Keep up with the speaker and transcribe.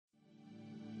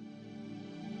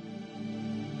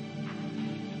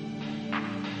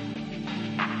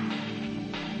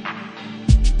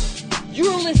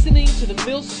You're listening to the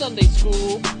Mill Sunday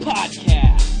School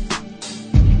podcast.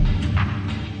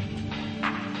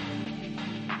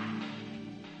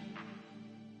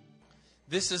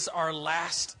 This is our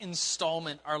last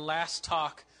installment, our last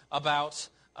talk about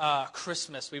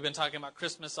Christmas. We've been talking about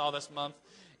Christmas all this month,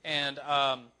 and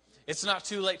it's not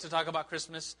too late to talk about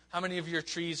Christmas. How many of your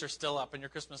trees are still up and your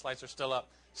Christmas lights are still up?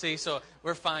 See, so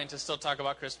we're fine to still talk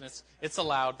about Christmas. It's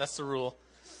allowed. That's the rule.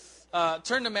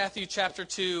 Turn to Matthew chapter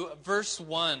 2, verse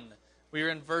 1. We are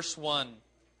in verse 1.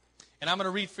 And I'm going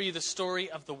to read for you the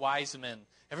story of the wise men.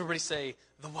 Everybody say,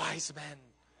 the wise men.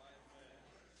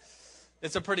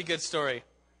 It's a pretty good story.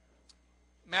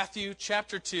 Matthew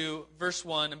chapter 2, verse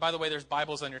 1. And by the way, there's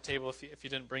Bibles on your table if you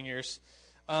didn't bring yours.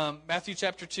 Matthew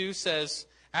chapter 2 says,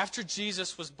 after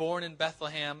Jesus was born in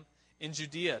Bethlehem in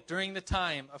Judea, during the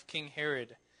time of King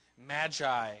Herod,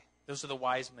 Magi, those are the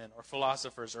wise men, or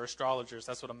philosophers, or astrologers.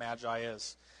 That's what a magi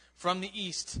is. From the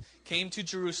east came to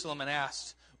Jerusalem and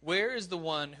asked, where is the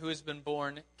one who has been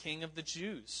born King of the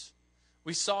Jews?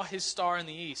 We saw his star in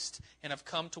the east and have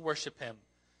come to worship him.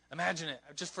 Imagine it,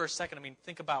 just for a second. I mean,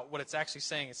 think about what it's actually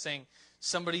saying. It's saying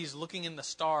somebody's looking in the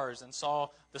stars and saw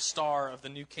the star of the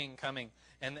new king coming.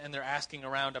 And they're asking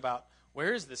around about,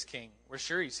 where is this king? We're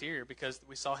sure he's here because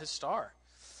we saw his star.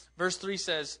 Verse 3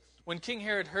 says, when King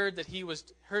Herod heard this,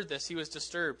 he was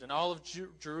disturbed, and all of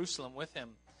Jerusalem with him.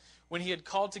 When he had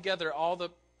called together all the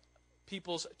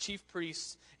people's chief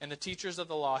priests and the teachers of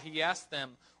the law, he asked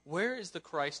them, where is the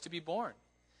Christ to be born?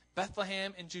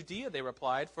 Bethlehem in Judea, they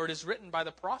replied, for it is written by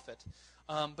the prophet.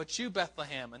 But you,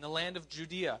 Bethlehem, in the land of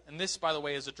Judea, and this, by the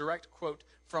way, is a direct quote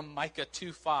from Micah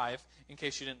 2:5, in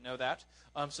case you didn't know that.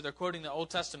 So they're quoting the Old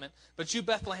Testament. But you,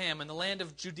 Bethlehem, in the land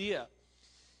of Judea,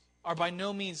 are by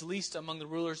no means least among the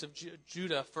rulers of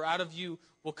Judah, for out of you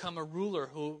will come a ruler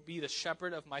who will be the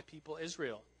shepherd of my people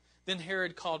Israel. Then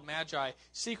Herod called Magi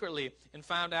secretly and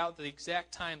found out the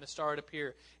exact time the star had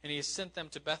appeared, and he has sent them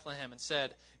to Bethlehem and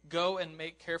said, go and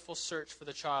make careful search for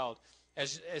the child.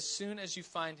 As soon as you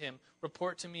find him,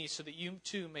 report to me so that I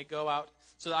too may go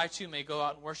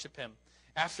out and worship him.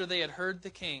 After they had heard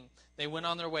the king, they went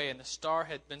on their way, and the star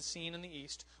had been seen in the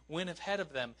east, went ahead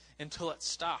of them until it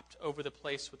stopped over the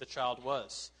place where the child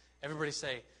was. Everybody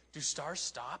say, do stars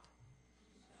stop?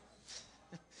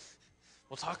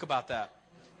 We'll talk about that.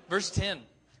 Verse 10,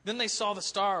 then they saw the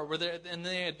star, and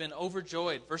they had been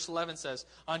overjoyed. Verse 11 says,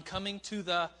 on coming to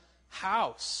the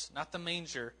house, not the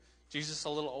manger, Jesus a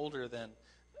little older then,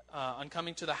 on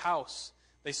coming to the house,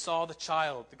 they saw the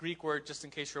child. The Greek word, just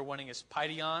in case you're wondering, is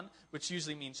paidion, which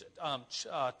usually means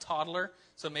toddler.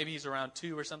 So maybe he's around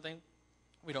 2 or something.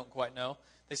 We don't quite know.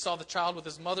 They saw the child with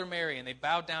his mother Mary, and they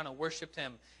bowed down and worshipped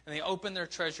him. And they opened their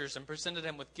treasures and presented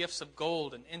him with gifts of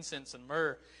gold and incense and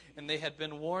myrrh. And they had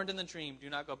been warned in the dream, do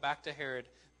not go back to Herod.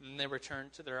 And then they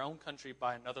returned to their own country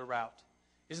by another route.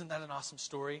 Isn't that an awesome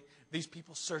story? These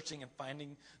people searching and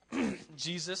finding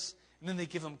Jesus, and then they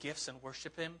give him gifts and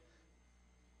worship him.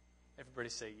 Everybody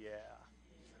say, yeah.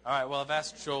 All right, well, I've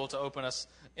asked Joel to open us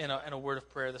in a word of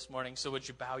prayer this morning, so would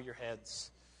you bow your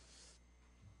heads?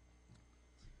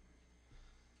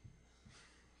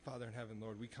 Father in heaven,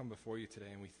 Lord, we come before you today,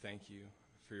 and we thank you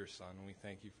for your son, and we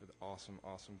thank you for the awesome,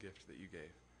 awesome gift that you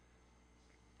gave.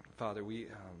 Father, we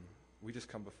just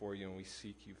come before you, and we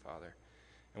seek you, Father.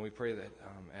 And we pray that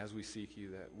as we seek you,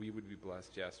 that we would be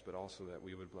blessed, yes, but also that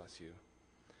we would bless you.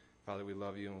 Father, we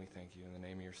love you, and we thank you. In the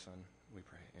name of your son, we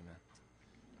pray. Amen.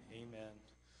 Amen.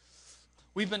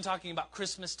 We've been talking about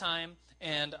Christmas time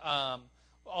and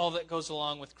all that goes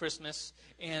along with Christmas.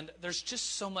 And there's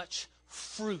just so much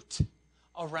fruit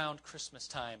around Christmas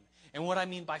time. And what I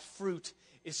mean by fruit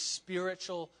is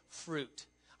spiritual fruit.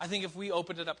 I think if we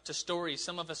opened it up to stories,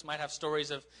 some of us might have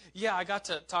stories of, yeah, I got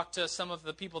to talk to some of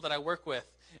the people that I work with,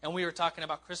 and we were talking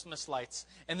about Christmas lights.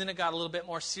 And then it got a little bit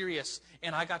more serious,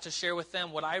 and I got to share with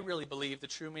them what I really believe the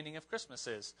true meaning of Christmas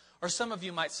is. Or some of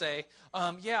you might say,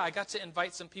 yeah, I got to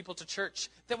invite some people to church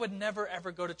that would never,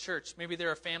 ever go to church. Maybe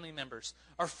they're family members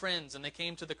or friends, and they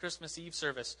came to the Christmas Eve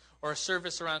service or a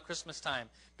service around Christmas time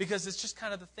because it's just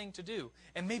kind of the thing to do.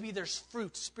 And maybe there's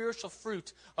fruit, spiritual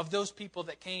fruit of those people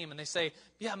that came, and they say,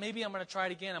 yeah, maybe I'm going to try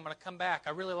it again. I'm going to come back.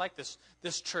 I really like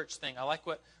this church thing. I like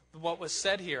what was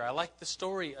said here. I like the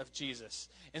story of Jesus.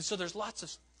 And so there's lots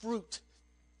of fruit,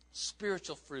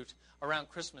 spiritual fruit, around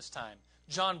Christmas time.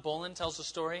 John Bolin tells a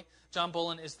story. John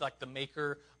Bolin is like the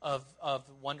maker of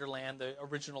Wonderland, the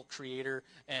original creator,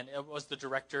 and was the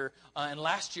director. And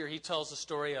last year he tells a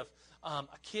story of a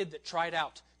kid that tried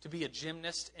out to be a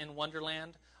gymnast in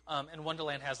Wonderland. and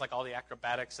Wonderland has like all the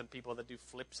acrobatics and people that do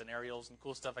flips and aerials and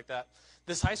cool stuff like that.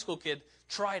 This high school kid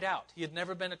tried out. He had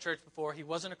never been to church before. He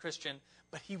wasn't a Christian,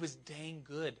 but he was dang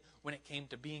good when it came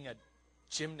to being a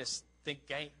gymnast,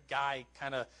 guy,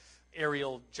 kind of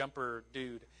aerial jumper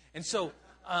dude. And so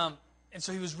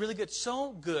he was really good,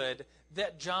 so good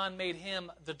that John made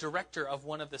him the director of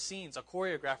one of the scenes, a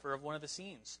choreographer of one of the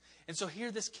scenes. And so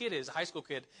here this kid is, a high school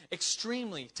kid,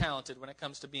 extremely talented when it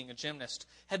comes to being a gymnast,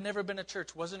 had never been to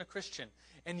church, wasn't a Christian,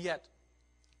 and yet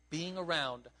being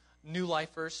around New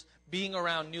Lifers, being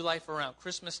around New Life around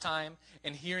Christmas time,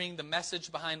 and hearing the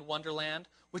message behind Wonderland,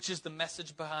 which is the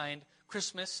message behind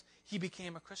Christmas, he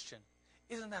became a Christian.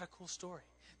 Isn't that a cool story?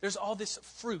 There's all this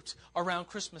fruit around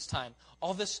Christmas time.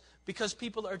 All this because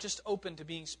people are just open to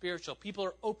being spiritual. People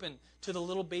are open to the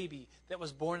little baby that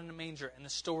was born in a manger and the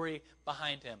story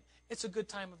behind him. It's a good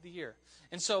time of the year.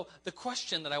 And so the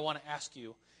question that I want to ask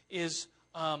you is,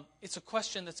 it's a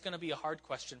question that's going to be a hard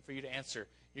question for you to answer.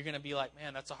 You're going to be like,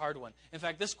 man, that's a hard one. In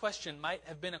fact, this question might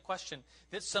have been a question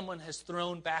that someone has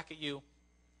thrown back at you,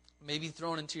 maybe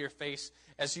thrown into your face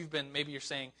as maybe you're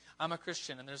saying, I'm a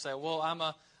Christian. And there's like, well, I'm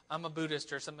a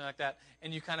Buddhist or something like that,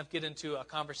 and you kind of get into a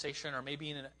conversation or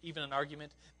maybe even an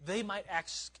argument, they might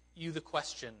ask you the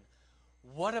question,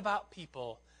 what about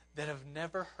people that have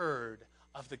never heard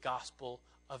of the gospel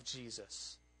of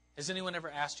Jesus? Has anyone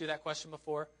ever asked you that question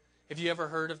before? Have you ever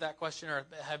heard of that question, or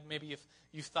have maybe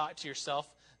you've thought to yourself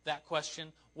that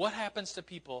question? What happens to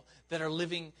people that are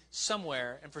living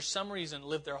somewhere and for some reason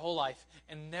live their whole life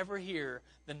and never hear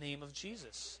the name of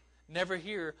Jesus, never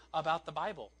hear about the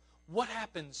Bible? What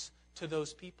happens to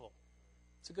those people?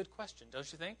 It's a good question, don't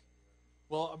you think?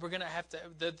 Well, we're going to have to,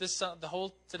 the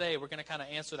whole today, we're going to kind of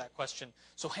answer that question.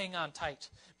 So hang on tight.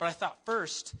 But I thought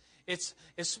first, it's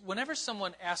whenever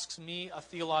someone asks me a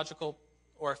theological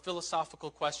or a philosophical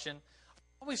question,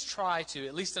 I always try to,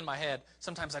 at least in my head,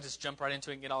 sometimes I just jump right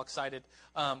into it and get all excited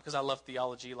because I love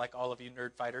theology like all of you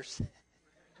nerd fighters.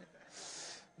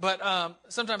 But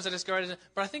sometimes I just go right into it.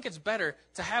 But I think it's better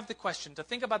to have the question, to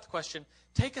think about the question,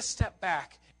 take a step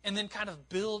back, and then kind of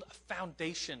build a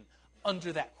foundation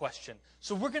under that question.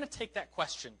 So we're going to take that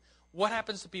question, what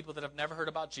happens to people that have never heard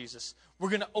about Jesus? We're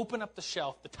going to open up the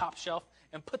shelf, the top shelf,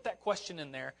 and put that question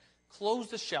in there, close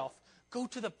the shelf, go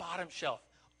to the bottom shelf,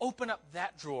 open up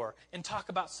that drawer, and talk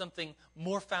about something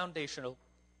more foundational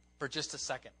for just a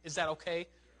second. Is that okay?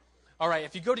 All right,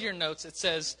 if you go to your notes, it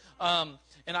says, and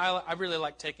I really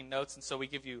like taking notes, and so we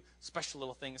give you special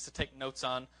little things to take notes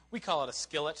on. We call it a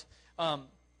skillet.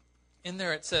 In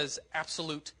there it says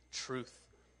absolute truth.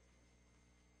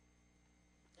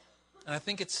 And I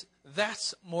think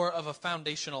that's more of a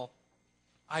foundational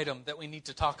item that we need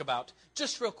to talk about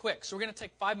just real quick. So we're going to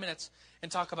take 5 minutes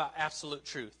and talk about absolute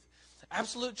truth.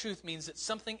 Absolute truth means that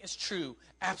something is true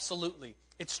absolutely.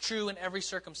 It's true in every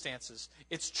circumstances.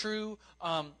 It's true.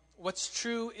 What's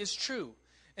true is true.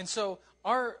 And so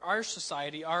our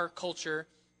society, our culture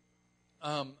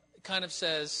kind of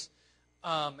says,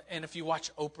 and if you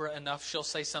watch Oprah enough, she'll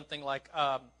say something like,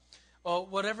 well,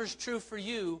 whatever's true for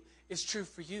you is true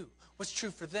for you. What's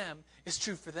true for them is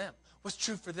true for them. What's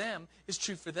true for them is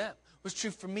true for them. What's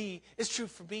true for me is true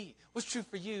for me. What's true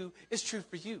for you is true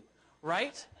for you.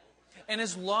 Right? And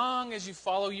as long as you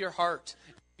follow your heart,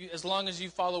 as long as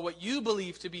you follow what you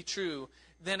believe to be true,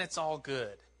 then it's all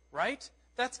good. Right?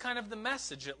 That's kind of the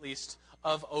message, at least,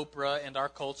 of Oprah and our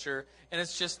culture. And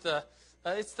it's just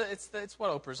it's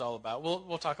what Oprah's all about.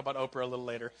 We'll talk about Oprah a little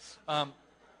later,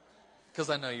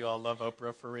 because I know you all love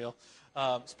Oprah for real,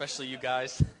 especially you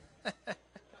guys.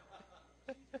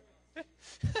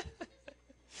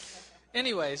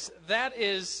 Anyways,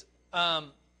 that's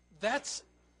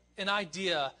an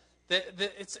idea that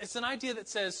it's an idea that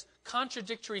says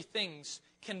contradictory things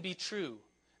can be true.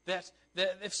 That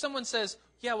if someone says,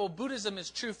 yeah, well, Buddhism is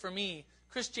true for me,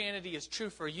 Christianity is true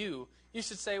for you, you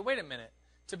should say, wait a minute.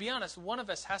 To be honest, one of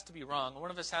us has to be wrong, one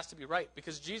of us has to be right,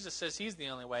 because Jesus says he's the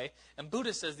only way, and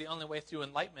Buddha says the only way through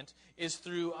enlightenment is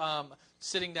through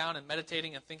sitting down and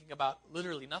meditating and thinking about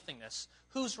literally nothingness.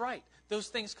 Who's right? Those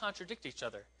things contradict each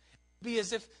other. It'd be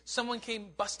as if someone came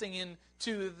busting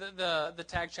into the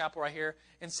tag chapel right here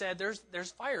and said,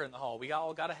 there's fire in the hall. We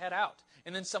all got to head out.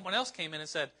 And then someone else came in and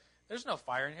said, there's no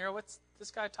fire in here. What's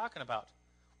this guy talking about?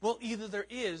 Well, either there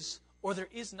is or there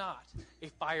is not a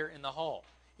fire in the hall.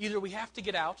 Either we have to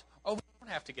get out or we don't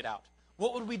have to get out.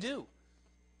 What would we do?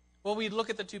 Well, we'd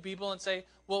look at the two people and say,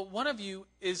 well, one of you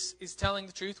is telling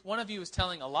the truth, one of you is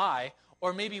telling a lie,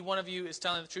 or maybe one of you is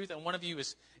telling the truth and one of you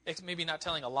is maybe not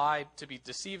telling a lie to be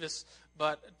deceive us,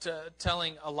 but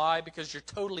telling a lie because you're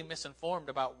totally misinformed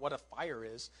about what a fire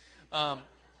is.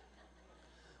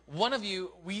 one of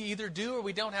you, we either do or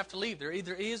we don't have to leave. There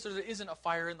either is or there isn't a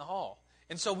fire in the hall.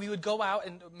 And so we would go out,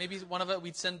 and maybe one of us,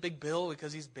 we'd send Big Bill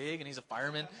because he's big and he's a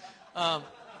fireman.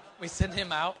 We send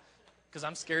him out because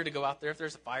I'm scared to go out there if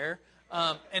there's a fire.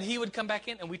 And he would come back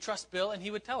in, and we trust Bill, and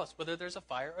he would tell us whether there's a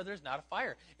fire or there's not a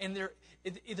fire. And there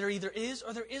either is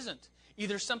or there isn't.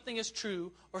 Either something is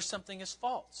true or something is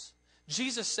false.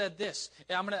 Jesus said this.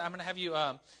 I'm gonna have you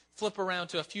flip around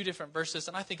to a few different verses,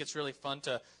 and I think it's really fun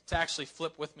to actually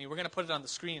flip with me. We're going to put it on the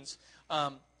screens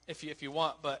if you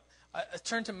want, but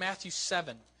turn to Matthew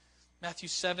 7. Matthew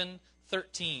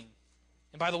 7:13.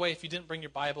 And by the way, if you didn't bring your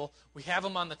Bible, we have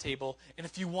them on the table, and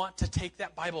if you want to take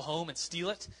that Bible home and steal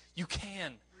it, you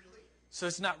can. So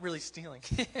it's not really stealing.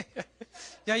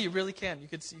 Yeah, you really can. You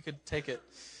could take it,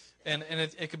 and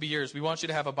it could be yours. We want you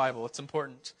to have a Bible. It's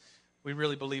important. We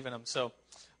really believe in them. So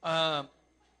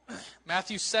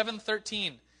Matthew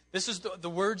 7:13. This is the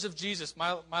words of Jesus.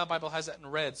 My Bible has that in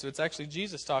red, so it's actually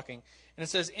Jesus talking. And it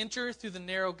says, "Enter through the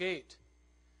narrow gate.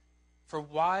 For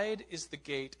wide is the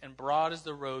gate and broad is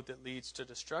the road that leads to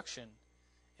destruction,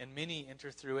 and many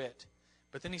enter through it."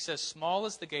 But then he says, "Small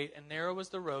is the gate and narrow is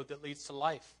the road that leads to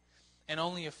life, and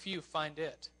only a few find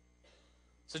it."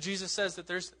 So Jesus says that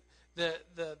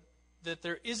that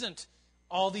there isn't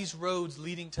all these roads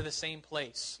leading to the same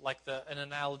place, like an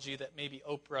analogy that maybe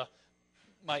Oprah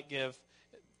might give,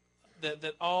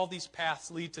 that all these paths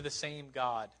lead to the same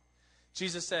God.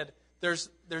 Jesus said,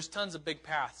 there's tons of big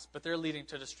paths, but they're leading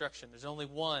to destruction. There's only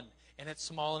one, and it's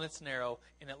small and it's narrow,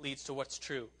 and it leads to what's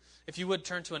true. If you would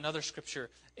turn to another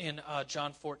scripture in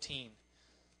John 14.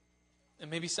 And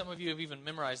maybe some of you have even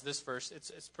memorized this verse.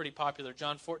 It's pretty popular.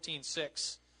 John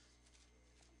 14:6.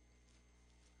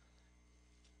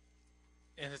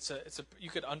 And you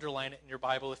could underline it in your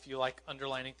Bible if you like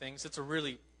underlining things. It's a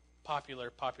really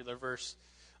popular verse.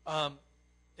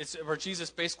 It's where Jesus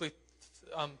basically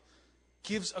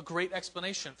gives a great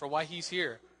explanation for why he's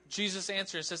here. Jesus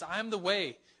answers and says, "I am the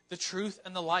way, the truth,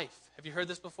 and the life." Have you heard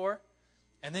this before?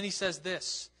 And then he says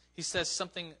this. He says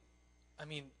something,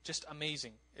 just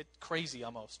amazing. It's crazy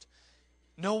almost.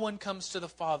 "No one comes to the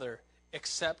Father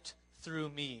except through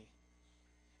me."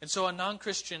 And so a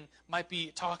non-Christian might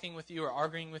be talking with you or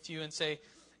arguing with you and say,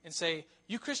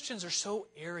 "You Christians are so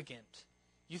arrogant.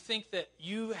 You think that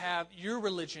your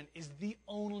religion is the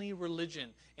only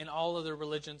religion and all other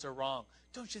religions are wrong.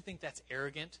 Don't you think that's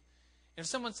arrogant?" And if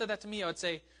someone said that to me, I would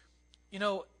say,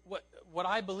 what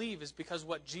I believe is because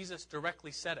what Jesus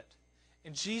directly said it.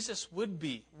 And Jesus would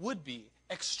be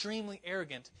extremely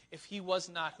arrogant if he was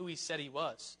not who he said he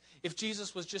was. If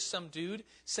Jesus was just some dude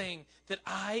saying that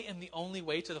I am the only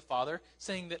way to the Father,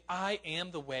 saying that I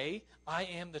am the way, I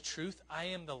am the truth, I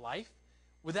am the life,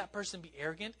 would that person be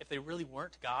arrogant if they really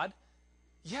weren't God?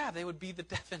 Yeah, they would be the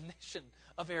definition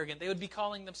of arrogant. They would be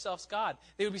calling themselves God.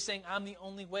 They would be saying, "I'm the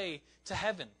only way to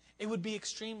heaven." It would be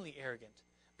extremely arrogant.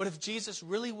 But if Jesus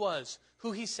really was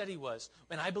who he said he was,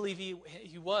 and I believe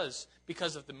he was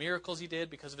because of the miracles he did,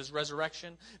 because of his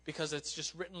resurrection, because it's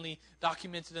just writtenly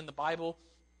documented in the Bible,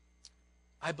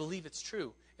 I believe it's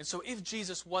true. And so if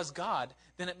Jesus was God,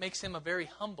 then it makes him a very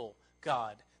humble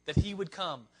God, that he would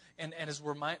come and as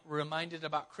we're reminded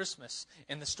about Christmas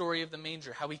and the story of the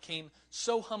manger, how he came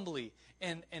so humbly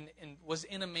and was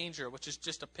in a manger, which is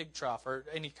just a pig trough or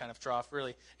any kind of trough,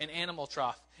 really, an animal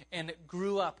trough, and it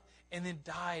grew up and then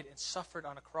died and suffered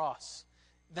on a cross.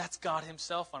 That's God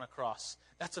himself on a cross.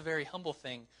 That's a very humble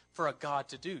thing for a God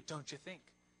to do, don't you think?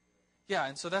 Yeah,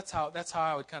 and so that's how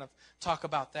I would kind of talk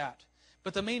about that.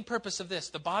 But the main purpose of this,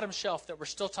 the bottom shelf that we're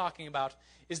still talking about,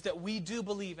 is that we do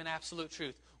believe in absolute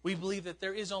truth. We believe that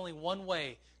there is only one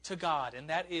way to God, and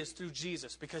that is through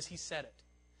Jesus, because he said it.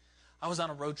 I was on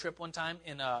a road trip one time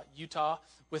in Utah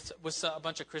with a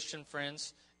bunch of Christian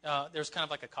friends. There was kind of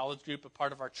like a college group, a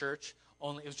part of our church.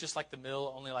 It was just like the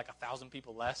mill, only like 1,000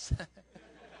 people less.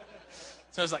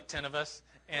 So it was like 10 of us.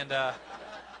 And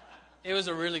it was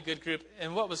a really good group.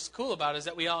 And what was cool about it is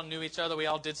that we all knew each other. We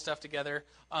all did stuff together.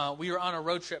 We were on a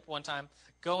road trip one time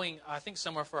going, I think,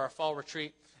 somewhere for our fall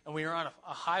retreat. And we were on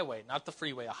a highway, not the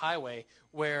freeway, a highway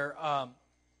where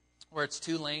it's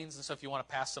 2 lanes. And so if you want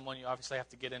to pass someone, you obviously have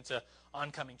to get into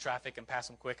oncoming traffic and pass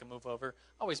them quick and move over.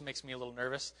 Always makes me a little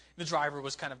nervous. The driver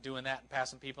was kind of doing that and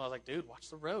passing people. I was like, "Dude, watch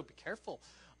the road. Be careful."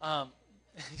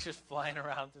 He's just flying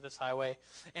around through this highway.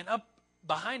 And up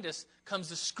behind us comes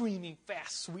this screaming,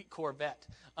 fast, sweet Corvette.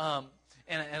 And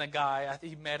a guy, I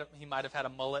think he might have had a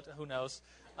mullet. Who knows?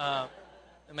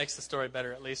 It makes the story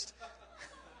better, at least.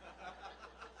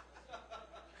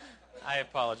 I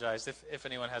apologize if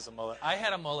anyone has a mullet. I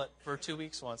had a mullet for 2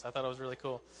 weeks once. I thought it was really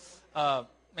cool.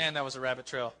 Man, that was a rabbit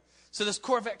trail. So this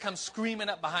Corvette comes screaming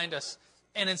up behind us,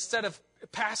 and instead of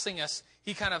passing us,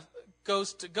 he kind of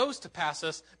goes to pass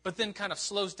us, but then kind of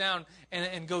slows down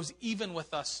and goes even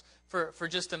with us for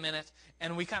just a minute.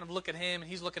 And we kind of look at him, and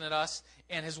he's looking at us,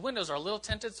 and his windows are a little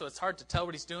tinted, so it's hard to tell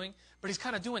what he's doing, but he's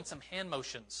kind of doing some hand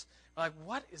motions. We're like,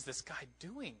 what is this guy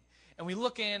doing? And we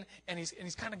look in, and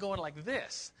he's kind of going like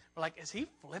this. We're like, is he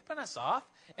flipping us off?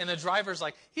 And the driver's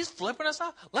like, he's flipping us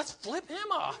off? Let's flip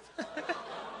him off.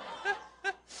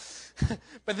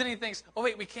 But then he thinks, oh,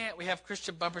 wait, we can't. We have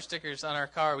Christian bumper stickers on our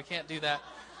car. We can't do that.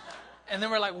 And then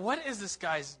we're like, what is this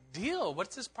guy's deal?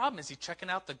 What's his problem? Is he checking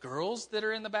out the girls that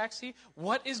are in the backseat?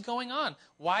 What is going on?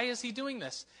 Why is he doing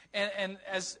this? And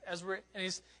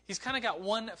he's kind of got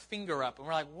one finger up, and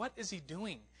we're like, what is he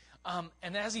doing?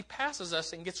 And as he passes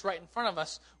us and gets right in front of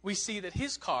us, we see that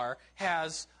his car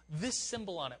has this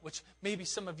symbol on it, which maybe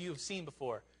some of you have seen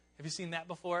before. Have you seen that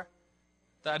before?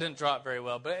 I didn't draw it very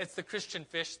well, but it's the Christian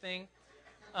fish thing.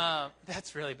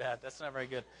 That's really bad. That's not very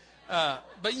good.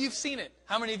 But you've seen it.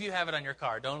 How many of you have it on your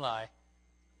car? Don't lie.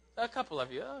 A couple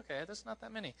of you. Okay, that's not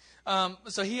that many.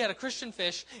 So he had a Christian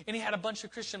fish, and he had a bunch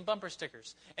of Christian bumper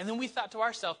stickers. And then we thought to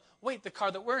ourselves, wait, the car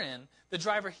that we're in, the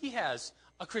driver, he has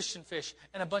a Christian fish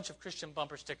and a bunch of Christian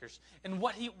bumper stickers. And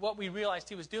what we realized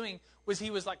he was doing was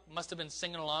he was like, must have been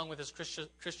singing along with his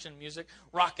Christian music,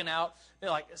 rocking out,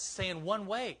 like saying one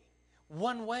way.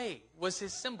 One way was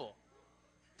his symbol.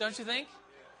 Don't you think?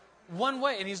 One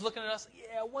way. And he's looking at us,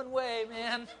 yeah, one way,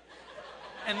 man.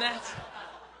 And that's...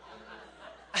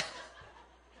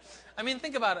 I mean,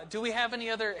 think about it. Do we have any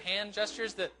other hand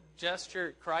gestures that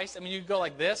gesture Christ? I mean, you go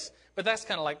like this, but that's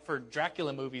kind of like for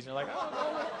Dracula movies. And you're like, oh,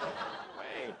 no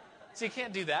way. So you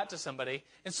can't do that to somebody.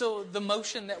 And so the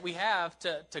motion that we have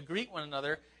to greet one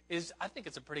another is, I think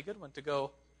it's a pretty good one, to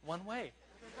go one way.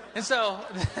 And so...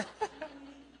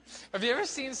 Have you ever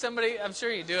seen somebody, I'm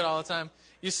sure you do it all the time,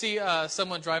 you see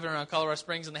someone driving around Colorado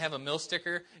Springs and they have a mill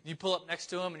sticker, and you pull up next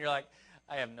to them and you're like,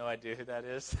 I have no idea who that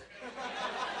is.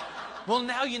 Well,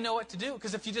 now you know what to do,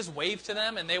 because if you just wave to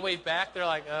them and they wave back, they're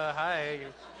like, hi, you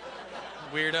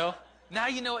weirdo. Now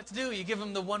you know what to do. You give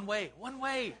them the one way. One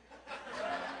way.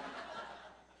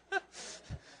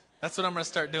 That's what I'm going to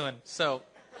start doing. So,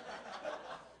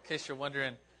 in case you're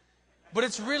wondering. But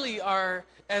it's really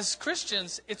as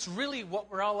Christians, it's really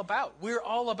what we're all about. We're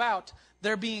all about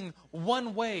there being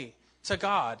one way to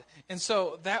God. And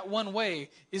so that one way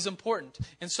is important.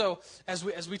 And so as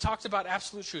we talked about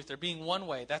absolute truth, there being one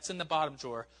way, that's in the bottom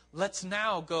drawer. Let's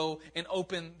now go and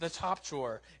open the top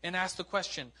drawer and ask the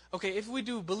question, okay, if we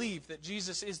do believe that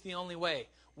Jesus is the only way,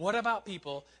 what about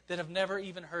people that have never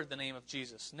even heard the name of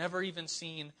Jesus, never even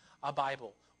seen a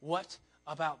Bible? What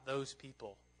about those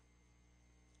people?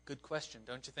 Good question,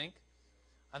 don't you think?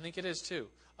 I think it is too.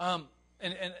 And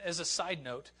as a side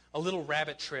note, a little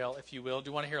rabbit trail, if you will. Do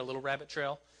you want to hear a little rabbit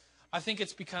trail? I think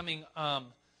it's becoming,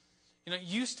 it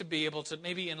used to be able to,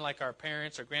 maybe in like our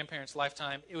parents' or grandparents'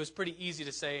 lifetime, it was pretty easy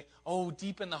to say, oh,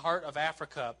 deep in the heart of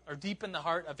Africa, or deep in the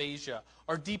heart of Asia,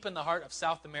 or deep in the heart of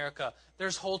South America,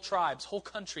 there's whole tribes, whole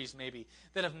countries maybe,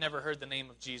 that have never heard the name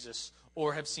of Jesus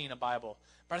or have seen a Bible.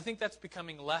 But I think that's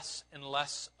becoming less and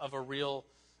less of a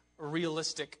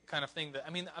realistic kind of thing.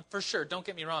 For sure, don't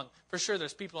get me wrong, for sure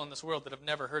there's people in this world that have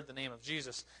never heard the name of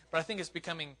Jesus, but I think it's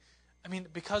becoming,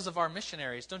 because of our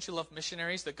missionaries. Don't you love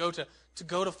missionaries that go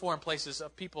to foreign places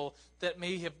of people that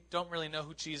don't really know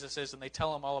who Jesus is, and they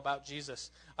tell them all about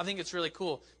Jesus? I think it's really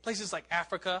cool. Places like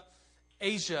Africa,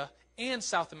 Asia, and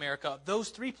South America, those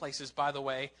three places, by the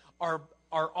way, are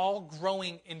all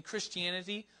growing in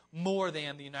Christianity more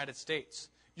than the United States.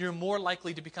 You're more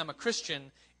likely to become a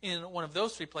Christian in one of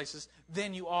those three places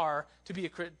than you are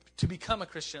to become a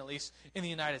Christian, at least, in the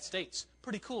United States.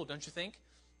 Pretty cool, don't you think?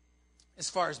 As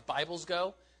far as Bibles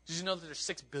go, did you know that there's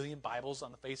 6 billion Bibles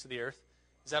on the face of the earth?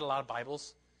 Is that a lot of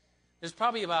Bibles? There's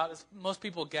probably about, most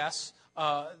people guess,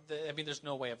 there's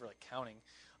no way of really counting,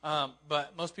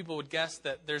 but most people would guess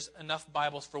that there's enough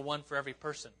Bibles for one for every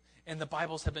person. And the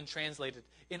Bibles have been translated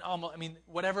in almost,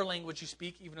 whatever language you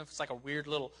speak, even if it's like a weird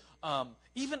little,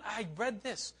 even I read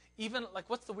this, even like,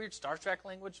 what's the weird Star Trek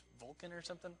language? Vulcan or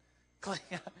something?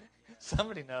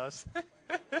 Somebody knows.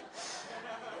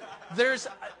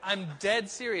 I'm dead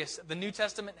serious. The New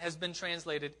Testament has been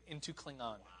translated into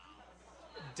Klingon.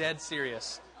 Dead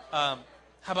serious. How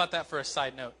about that for a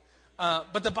side note?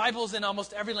 But the Bible's in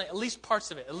almost every language, at least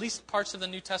parts of it, at least parts of the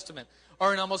New Testament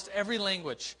are in almost every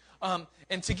language.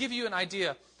 And to give you an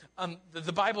idea,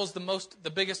 the Bible is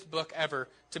the biggest book ever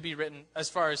to be written as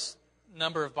far as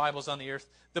number of Bibles on the earth.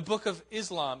 The Book of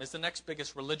Islam is the next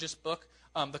biggest religious book.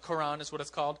 The Quran is what it's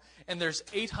called. And there's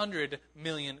 800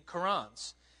 million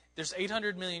Qurans. There's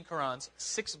 800 million Qurans,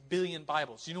 6 billion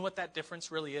Bibles. You know what that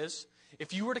difference really is?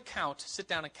 If you were to sit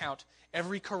down and count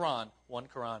every Quran, 1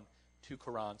 Quran, 2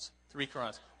 Qurans, 3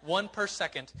 Qurans, 1 per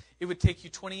second, it would take you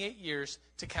 28 years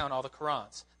to count all the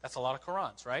Qurans. That's a lot of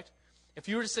Qurans, right? If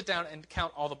you were to sit down and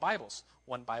count all the Bibles,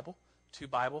 1 Bible, 2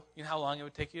 Bible, you know how long it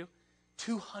would take you?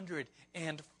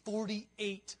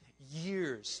 248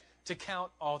 years to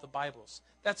count all the Bibles.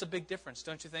 That's a big difference,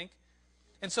 don't you think?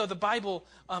 And so the Bible,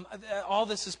 all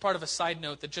this is part of a side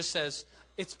note that just says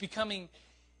it's becoming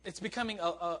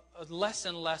a less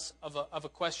and less of a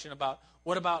question about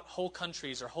what about whole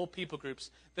countries or whole people groups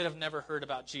that have never heard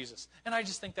about Jesus. And I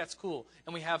just think that's cool.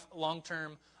 And we have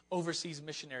long-term overseas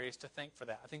missionaries to thank for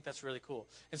that. I think that's really cool.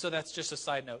 And so that's just a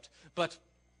side note. But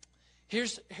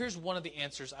here's one of the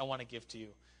answers I want to give to you.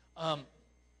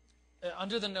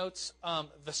 Under the notes,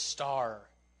 the star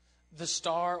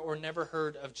or never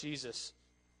heard of Jesus.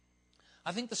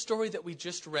 I think the story that we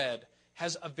just read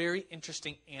has a very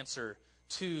interesting answer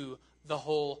to the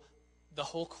whole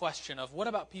question of what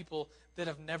about people that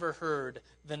have never heard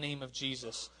the name of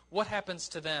Jesus? What happens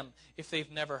to them if they've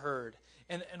never heard?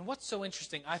 And what's so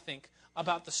interesting, I think,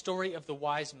 about the story of the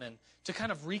wise men, to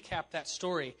kind of recap that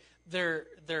story, they're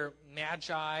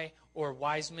magi or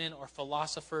wise men or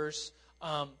philosophers,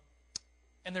 and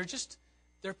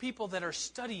they're people that are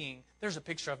studying. There's a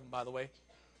picture of them, by the way.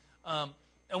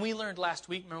 And we learned last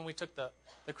week, remember when we took the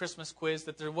Christmas quiz,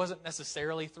 that there wasn't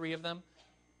necessarily 3 of them.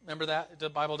 Remember that? The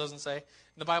Bible doesn't say.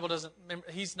 The Bible doesn't,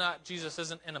 Jesus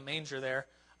isn't in a manger there.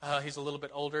 He's a little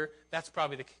bit older. That's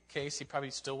probably the case. He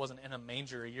probably still wasn't in a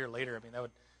manger a year later. I mean, that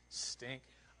would stink.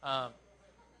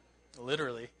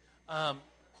 Literally.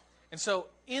 And so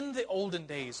in the olden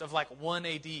days of like 1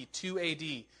 AD, 2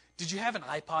 AD, did you have an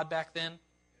iPod back then?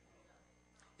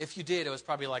 If you did, it was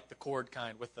probably like the cord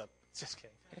kind with the, just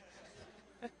kidding.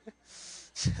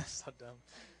 So dumb.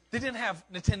 They didn't have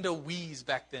Nintendo Wiis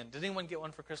back then. Did anyone get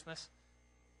one for Christmas?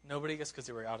 Nobody? I guess because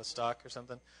they were out of stock or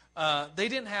something. They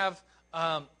didn't have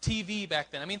TV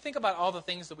back then. I mean, think about all the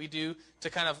things that we do to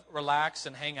kind of relax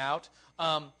and hang out.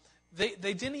 They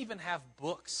didn't even have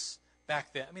books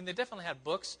back then. I mean, they definitely had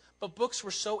books, but books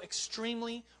were so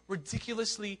extremely,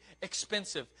 ridiculously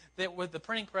expensive that the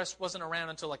printing press wasn't around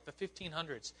until like the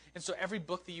 1500s. And so every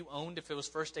book that you owned, if it was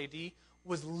first AD,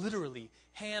 was literally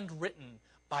handwritten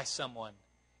by someone.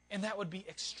 And that would be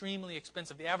extremely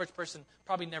expensive. The average person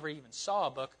probably never even saw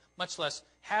a book, much less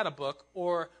had a book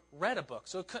or read a book.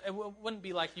 So it wouldn't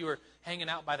be like you were hanging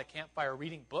out by the campfire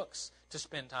reading books to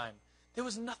spend time. There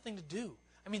was nothing to do.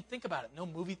 I mean, think about it. No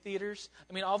movie theaters.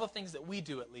 I mean, all the things that we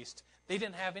do, at least, they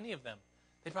didn't have any of them.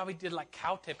 They probably did like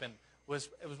cow tipping was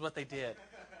what they did.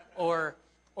 Or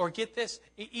get this,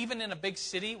 even in a big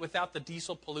city without the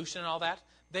diesel pollution and all that,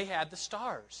 they had the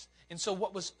stars. And so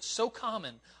what was so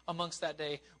common amongst that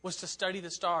day was to study the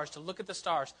stars, to look at the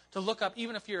stars, to look up,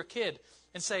 even if you're a kid,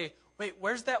 and say, wait,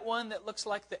 where's that one that looks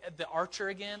like the archer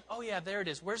again? Oh, yeah, there it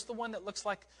is. Where's the one that looks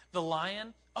like the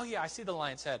lion? Oh, yeah, I see the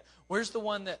lion's head. Where's the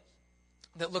one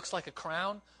that looks like a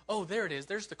crown? Oh, there it is.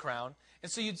 There's the crown.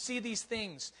 And so you'd see these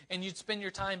things, and you'd spend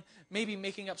your time maybe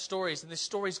making up stories, and these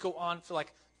stories go on for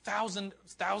like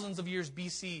thousands of years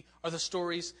BC are the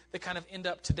stories that kind of end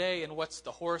up today in what's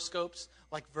the horoscopes,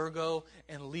 like Virgo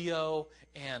and Leo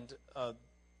and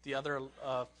the other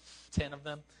 10 of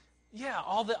them. Yeah,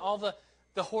 all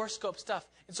the horoscope stuff.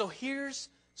 And so here's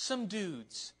some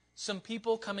dudes, some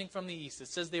people coming from the east. It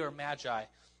says they were magi,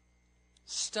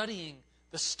 studying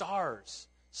the stars,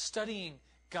 studying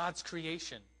God's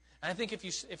creation. And I think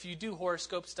if you do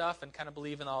horoscope stuff and kind of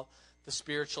believe in all the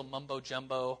spiritual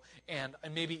mumbo-jumbo, and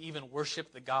maybe even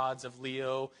worship the gods of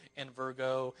Leo and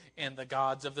Virgo and the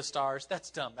gods of the stars, that's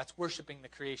dumb. That's worshiping the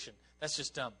creation. That's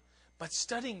just dumb. But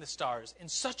studying the stars in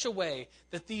such a way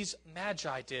that these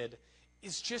magi did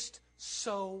is just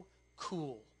so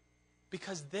cool,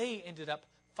 because they ended up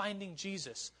finding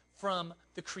Jesus from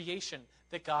the creation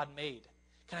that God made.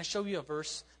 Can I show you a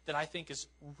verse that I think is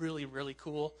really, really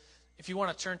cool? If you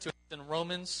want to turn to it, in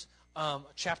Romans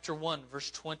chapter 1, verse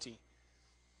 20.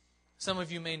 Some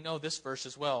of you may know this verse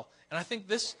as well. And I think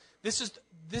this,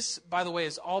 by the way,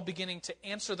 is all beginning to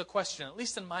answer the question, at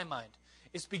least in my mind.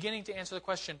 It's beginning to answer the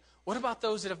question, what about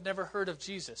those that have never heard of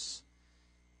Jesus?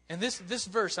 And this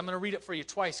verse, I'm going to read it for you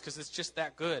twice because it's just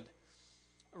that good.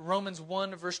 Romans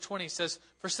 1, verse 20 says,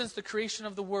 "For since the creation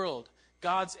of the world,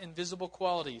 God's invisible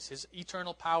qualities, His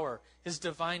eternal power, His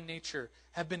divine nature,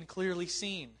 have been clearly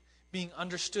seen, being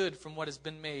understood from what has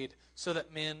been made, so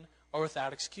that men are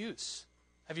without excuse."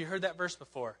 Have you heard that verse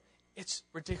before? It's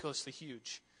ridiculously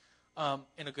huge,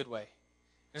 in a good way.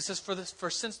 And it says, for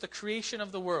since the creation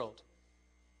of the world,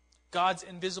 God's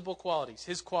invisible qualities,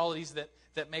 His qualities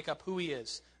that make up who He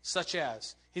is, such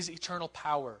as His eternal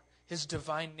power, his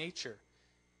divine nature.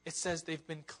 It says they've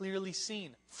been clearly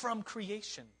seen from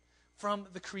creation, from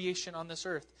the creation on this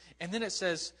earth. And then it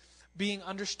says, being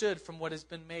understood from what has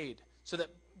been made, so that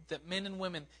men and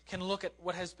women can look at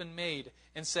what has been made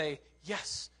and say,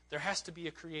 yes, there has to be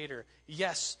a creator.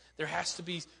 Yes, there has to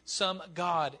be some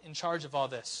God in charge of all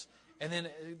this. And then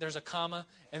there's a comma,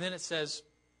 and then it says,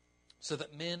 so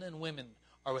that men and women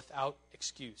are without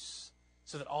excuse.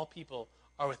 So that all people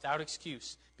are without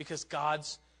excuse, because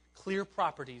God's clear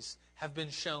properties have been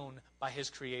shown by his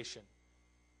creation.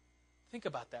 Think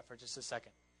about that for just a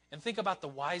second. And think about the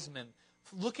wise men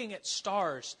looking at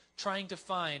stars, trying to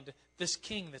find this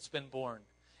king that's been born.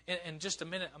 In just a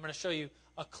minute, I'm going to show you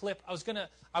a clip.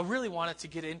 I really wanted to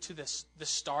get into this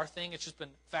star thing. It's just been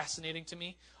fascinating to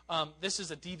me. This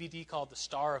is a DVD called The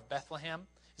Star of Bethlehem.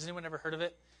 Has anyone ever heard of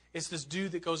it? It's this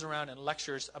dude that goes around and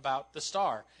lectures about the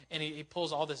star. And he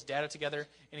pulls all this data together,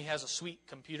 and he has a sweet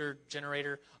computer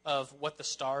generator of what the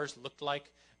stars looked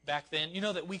like back then. You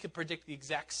know that we could predict the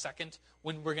exact second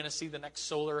when we're going to see the next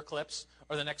solar eclipse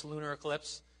or the next lunar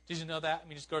eclipse. Did you know that? I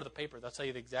mean, just go to the paper. They'll tell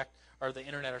you the exact, or the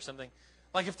internet or something.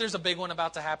 Like if there's a big one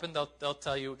about to happen, they'll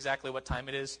tell you exactly what time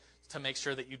it is to make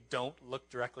sure that you don't look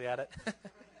directly at it.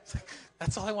 It's like,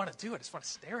 that's all I want to do. I just want to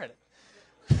stare at it.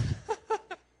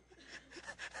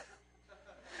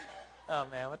 Oh,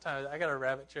 man, what time is it? I got a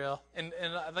rabbit trail. And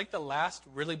I think the last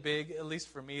really big, at least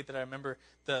for me, that I remember,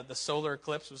 the solar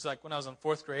eclipse was like when I was in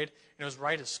 4th grade, and it was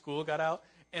right as school got out.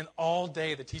 And all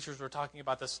day the teachers were talking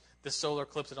about this solar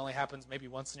eclipse that only happens maybe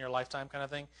once in your lifetime kind of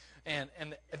thing. And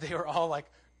they were all like,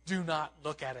 do not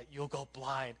look at it. You'll go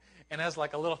blind. And as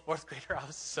like a little 4th grader, I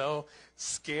was so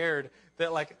scared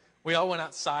that like we all went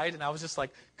outside, and I was just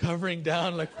like covering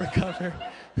down like for cover.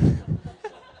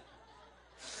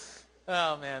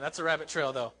 Oh, man, that's a rabbit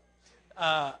trail, though.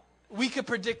 We could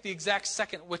predict the exact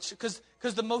second, because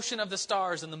the motion of the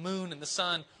stars and the moon and the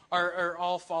sun are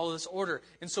all follow this order.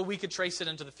 And so we could trace it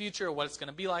into the future, or what it's going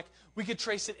to be like. We could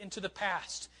trace it into the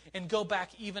past and go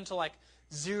back even to like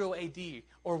 0 AD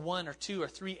or 1 or 2 or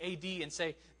 3 AD and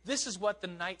say, this is what the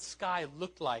night sky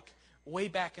looked like way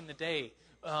back in the day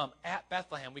at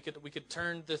Bethlehem. We could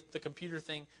turn the computer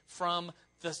thing from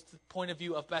the point of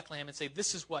view of Bethlehem and say,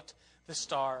 this is what the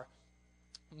star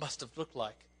must have looked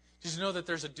like. Did you know that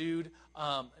there's a dude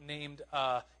named,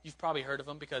 you've probably heard of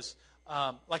him because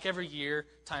like every year,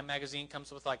 Time Magazine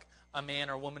comes with like a man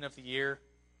or woman of the year,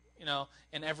 you know,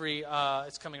 and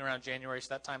it's coming around January, so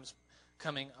that time's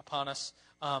coming upon us.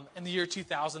 In the year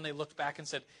 2000, they looked back and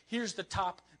said, here's the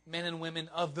top men and women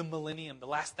of the millennium, the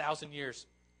last 1,000 years,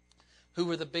 who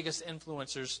were the biggest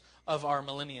influencers of our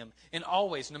millennium. And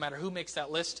always, no matter who makes that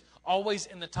list, always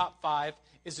in the top 5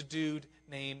 is a dude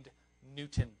named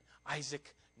Newton,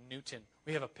 Isaac Newton.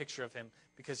 We have a picture of him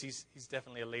because he's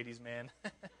definitely a ladies' man.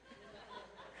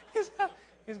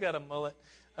 he's got a mullet.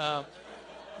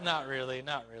 Not really.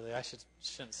 I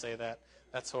shouldn't say that.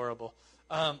 That's horrible.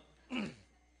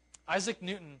 Isaac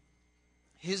Newton,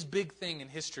 his big thing in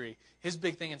history, his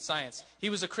big thing in science, he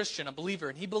was a Christian, a believer,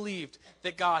 and he believed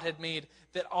that God had made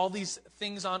that all these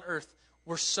things on earth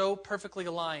were so perfectly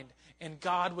aligned, and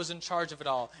God was in charge of it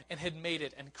all and had made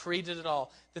it and created it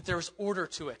all, that there was order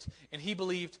to it. And he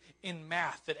believed in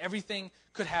math, that everything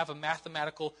could have a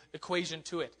mathematical equation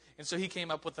to it. And so he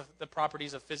came up with the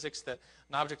properties of physics, that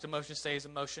an object in motion stays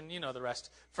in motion. You know the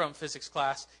rest from physics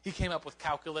class. He came up with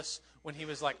calculus when he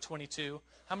was like 22.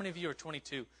 How many of you are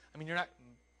 22? I mean, you're not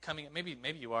coming, maybe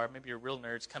you are, maybe you're real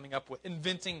nerds, coming up with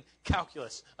inventing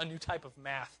calculus, a new type of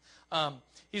math.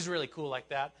 He's really cool like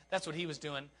that. That's what he was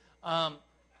doing.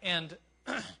 And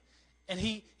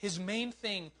his main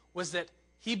thing was that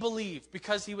he believed,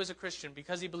 because he was a Christian,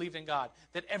 because he believed in God,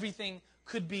 that everything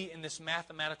could be in this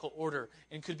mathematical order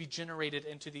and could be generated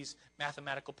into these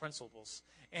mathematical principles.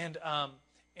 And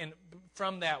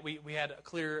from that, we had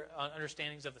clear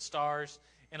understandings of the stars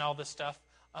and all this stuff.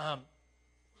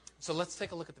 So let's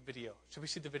take a look at the video. Should we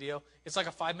see the video? It's like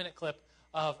a 5-minute clip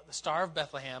of the Star of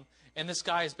Bethlehem, and this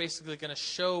guy is basically going to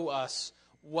show us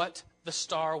what the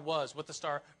star was, what the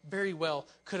star very well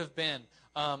could have been.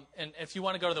 And if you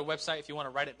want to go to their website, if you want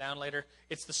to write it down later,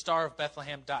 it's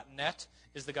thestarofbethlehem.net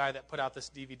is the guy that put out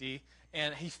this DVD.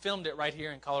 And he filmed it right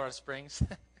here in Colorado Springs,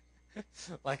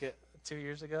 like 2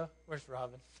 years ago. Where's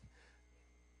Robin?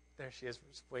 There she is.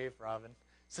 Wave, Robin.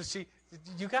 So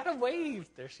you got to wave.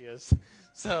 There she is.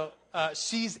 So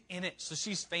she's in it. So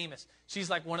she's famous. She's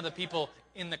like one of the people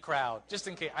in the crowd. Just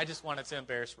in case. I just wanted to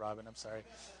embarrass Robin. I'm sorry.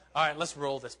 All right, let's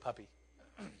roll this puppy.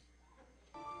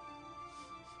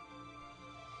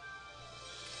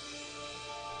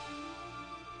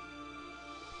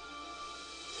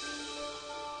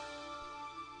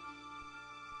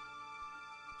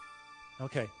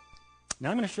 Okay. Now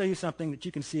I'm going to show you something that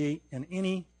you can see in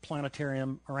any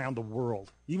planetarium around the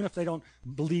world. Even if they don't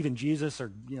believe in Jesus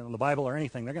or the Bible or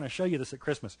anything, they're going to show you this at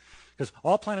Christmas. Because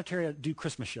all planetaria do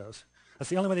Christmas shows. That's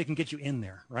the only way they can get you in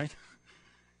there, right?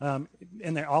 And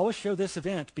they always show this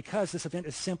event because this event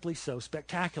is simply so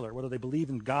spectacular. Whether they believe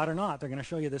in God or not, they're going to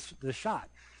show you this shot.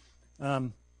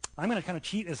 I'm going to kind of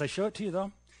cheat as I show it to you,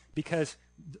 though, because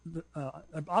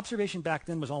observation back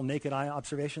then was all naked eye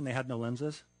observation. They had no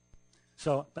lenses.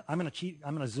 So I'm going to cheat.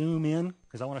 I'm going to zoom in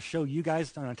because I want to show you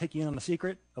guys. I'm going to take you in on the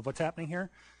secret of what's happening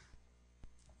here.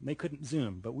 They couldn't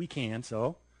zoom, but we can.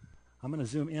 So I'm going to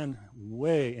zoom in,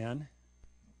 way in,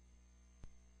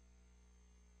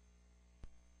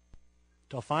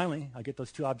 till finally I get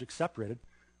those two objects separated.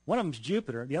 One of them is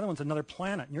Jupiter. The other one's another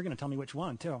planet. And you're going to tell me which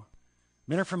one, too.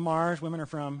 Men are from Mars. Women are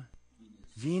from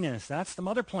Venus. That's the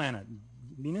mother planet.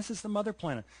 Venus is the mother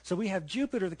planet. So we have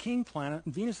Jupiter, the king planet,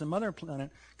 and Venus, the mother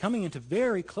planet, coming into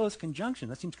very close conjunction.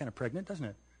 That seems kind of pregnant, doesn't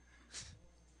it?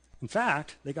 In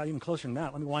fact, they got even closer than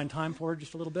that. Let me wind time forward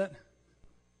just a little bit.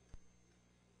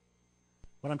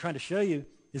 What I'm trying to show you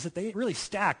is that they really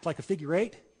stacked like a figure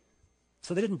eight.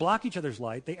 So they didn't block each other's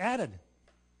light. They added.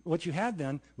 What you had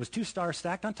then was two stars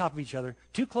stacked on top of each other,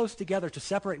 too close together to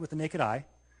separate with the naked eye.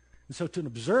 And so to an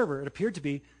observer, it appeared to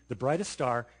be the brightest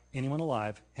star anyone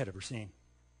alive had ever seen.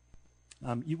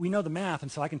 We know the math,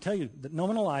 and so I can tell you that no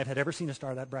one alive had ever seen a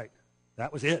star that bright.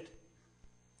 That was it.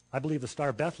 I believe the star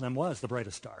of Bethlehem was the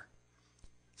brightest star.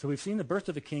 So we've seen the birth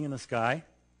of the king in the sky.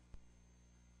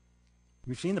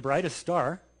 We've seen the brightest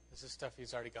star. This is stuff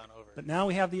he's already gone over. But now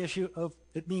we have the issue of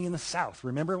it being in the south.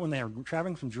 Remember when they were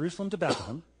traveling from Jerusalem to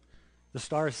Bethlehem, the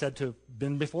star is said to have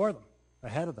been before them,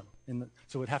 ahead of them.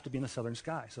 So it would have to be in the southern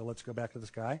sky. So let's go back to the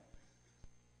sky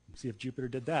and see if Jupiter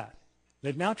did that.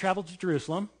 They've now traveled to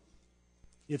Jerusalem.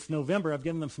 It's November. I've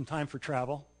given them some time for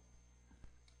travel.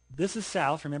 This is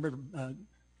south. Remember,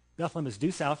 Bethlehem is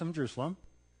due south from Jerusalem.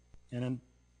 And in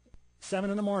 7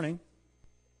 in the morning,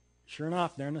 sure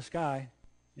enough, there in the sky,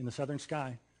 in the southern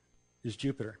sky, is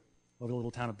Jupiter over the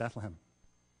little town of Bethlehem.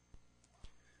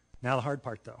 Now the hard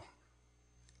part, though.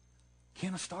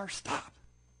 Can a star stop?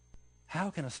 How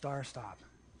can a star stop?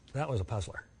 That was a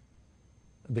puzzler.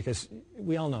 Because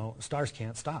we all know stars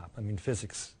can't stop. I mean,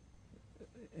 physics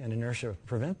and inertia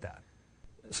prevent that.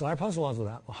 So I puzzled with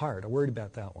that hard. I worried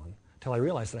about that one until I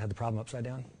realized that I had the problem upside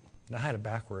down. And I had it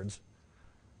backwards.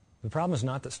 The problem is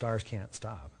not that stars can't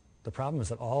stop. The problem is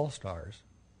that all stars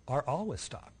are always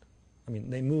stopped. I mean,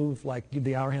 they move like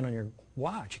the hour hand on your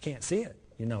watch. You can't see it.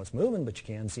 You know it's moving, but you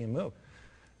can see them move.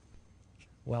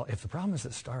 Well, if the problem is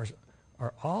that stars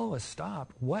are always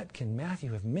stopped, what can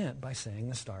Matthew have meant by saying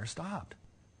the star stopped?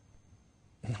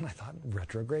 And I thought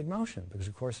retrograde motion, because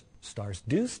of course stars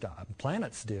do stop,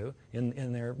 planets do,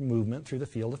 in their movement through the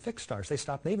field of fixed stars. They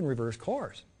stop, they even reverse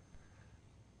course.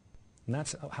 And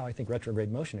that's how I think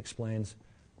retrograde motion explains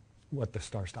what the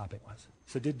star stopping was.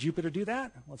 So did Jupiter do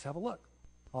that? Let's have a look.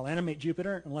 I'll animate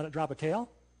Jupiter and let it drop a tail.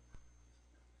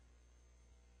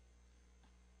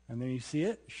 And there you see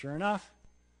it. Sure enough,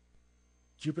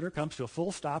 Jupiter comes to a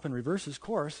full stop and reverses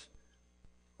course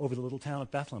over the little town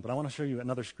of Bethlehem. But I want to show you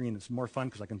another screen that's more fun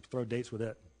because I can throw dates with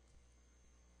it.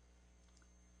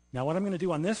 Now what I'm going to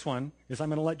do on this one is I'm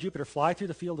going to let Jupiter fly through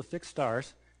the field of fixed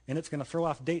stars, and it's going to throw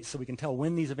off dates so we can tell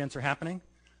when these events are happening.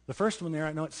 The first one there,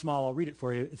 I know it's small, I'll read it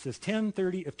for you. It says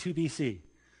 1030 of 2 BC.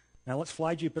 Now let's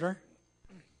fly Jupiter.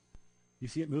 You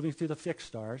see it moving through the fixed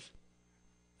stars.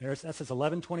 That says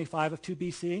 1125 of 2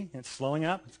 BC, and it's slowing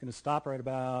up. It's going to stop right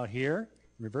about here,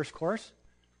 reverse course.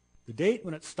 The date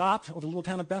when it stopped over the little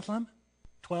town of Bethlehem,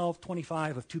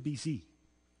 1225 of 2 BC.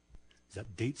 Does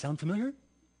that date sound familiar?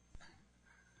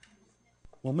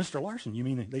 Well, Mr. Larson, you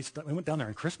mean they went down there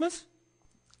on Christmas?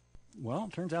 Well,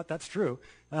 it turns out that's true.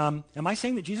 Am I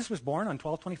saying that Jesus was born on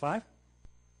 1225?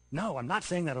 No, I'm not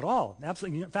saying that at all.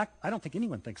 Absolutely. In fact, I don't think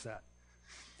anyone thinks that.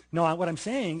 No, what I'm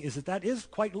saying is that is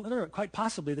quite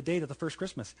possibly the date of the first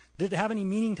Christmas. Did it have any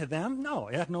meaning to them? No,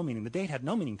 it had no meaning. The date had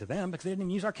no meaning to them because they didn't even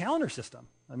use our calendar system.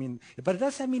 I mean, but it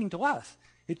does have meaning to us.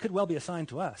 It could well be assigned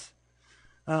to us.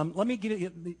 Let me give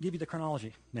you the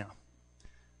chronology now.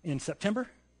 In September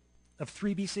of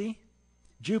 3 BC,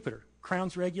 Jupiter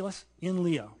crowns Regulus in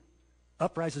Leo.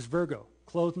 Up rises Virgo,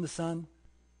 clothed in the sun,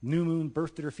 new moon,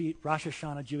 birth at her feet, Rosh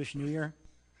Hashanah, Jewish New Year.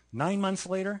 9 months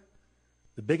later,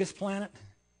 the biggest planet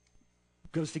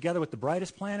goes together with the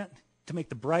brightest planet to make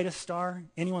the brightest star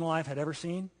anyone alive had ever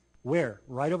seen. Where?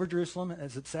 Right over Jerusalem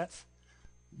as it sets.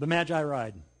 The Magi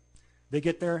ride. They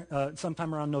get there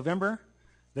sometime around November.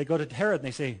 They go to Herod and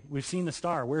they say, we've seen the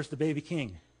star. Where's the baby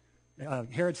king?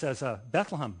 Herod says,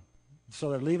 Bethlehem. So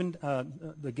they're leaving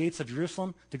the gates of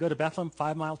Jerusalem to go to Bethlehem,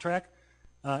 5-mile trek.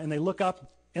 and they look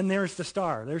up, and there's the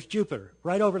star. There's Jupiter,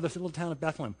 right over this little town of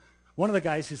Bethlehem. One of the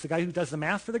guys, who's the guy who does the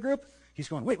math for the group, he's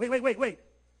going, wait.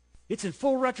 It's in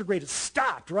full retrograde. It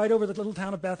stopped right over the little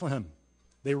town of Bethlehem.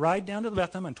 They ride down to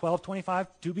Bethlehem on 1225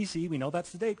 2 BC. We know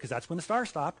that's the date because that's when the star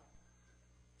stopped.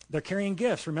 They're carrying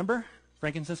gifts, remember?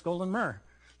 Frankincense, gold, and myrrh.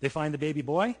 They find the baby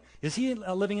boy. Is he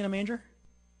living in a manger?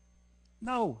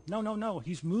 No.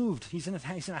 He's moved. He's in a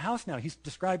house now. He's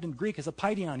described in Greek as a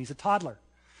paidion. He's a toddler.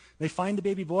 They find the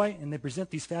baby boy, and they present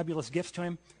these fabulous gifts to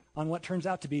him on what turns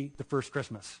out to be the first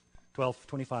Christmas,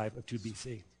 1225 of 2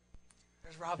 BC.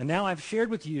 And now I've shared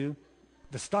with you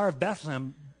the Star of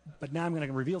Bethlehem, but now I'm going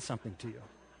to reveal something to you.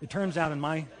 It turns out in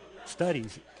my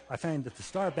studies, I find that the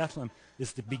Star of Bethlehem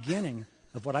is the beginning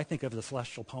of what I think of as a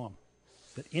celestial poem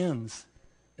that ends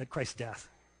at Christ's death.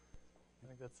 I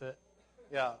think that's it.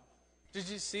 Yeah. I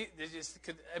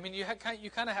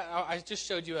just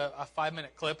showed you a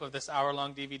 5-minute clip of this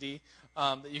hour-long DVD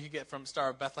that you could get from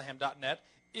starofbethlehem.net.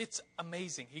 It's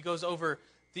amazing. He goes over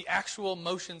the actual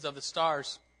motions of the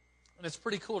stars. And it's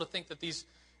pretty cool to think that these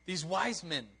wise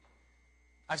men,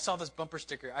 I saw this bumper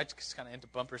sticker. I just kind of into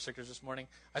bumper stickers this morning.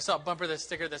 I saw a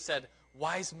sticker that said,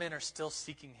 "Wise men are still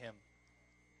seeking him."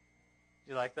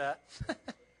 You like that?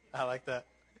 I like that.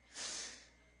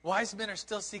 Wise men are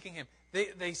still seeking him.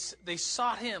 They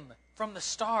sought him from the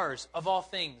stars of all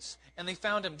things, and they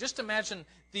found him. Just imagine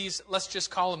these, let's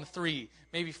just call them 3,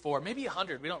 maybe 4, maybe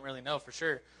 100. We don't really know for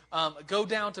sure. Go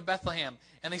down to Bethlehem,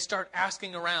 and they start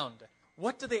asking around.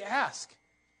 What do they ask?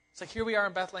 It's like, here we are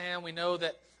in Bethlehem. We know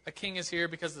that a king is here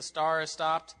because the star has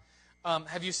stopped.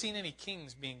 Have you seen any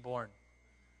kings being born?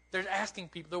 They're asking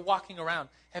people. They're walking around.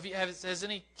 Has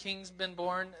any kings been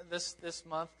born this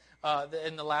month?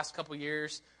 In the last couple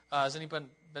years? Has anyone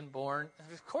been born?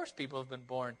 Of course people have been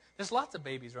born. There's lots of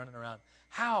babies running around.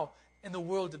 How in the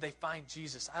world did they find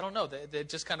Jesus? I don't know. It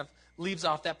just kind of leaves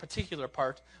off that particular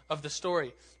part of the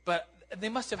story. But they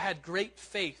must have had great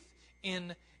faith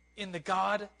in the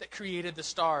God that created the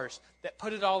stars, that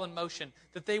put it all in motion,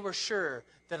 that they were sure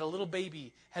that a little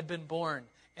baby had been born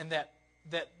and that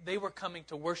they were coming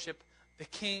to worship the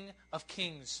King of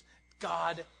Kings,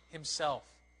 God himself.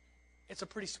 It's a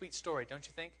pretty sweet story, don't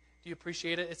you think? Do you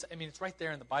appreciate it? It's right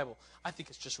there in the Bible. I think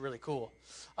it's just really cool.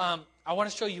 I want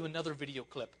to show you another video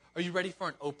clip. Are you ready for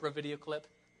an Oprah video clip?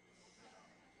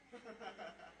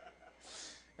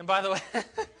 And by the way,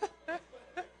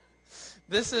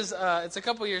 this is, it's a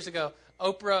couple years ago.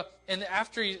 Oprah, and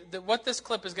what this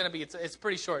clip is going to be, it's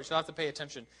pretty short. You'll have to pay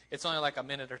attention. It's only like a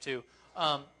minute or two.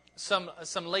 Some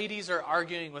ladies are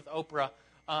arguing with Oprah.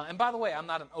 And by the way, I'm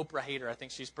not an Oprah hater. I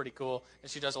think she's pretty cool,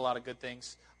 and she does a lot of good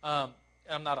things. And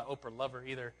I'm not an Oprah lover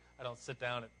either. I don't sit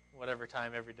down at whatever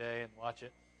time every day and watch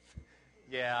it.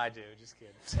 Yeah, I do. Just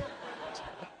kidding.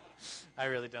 I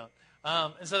really don't.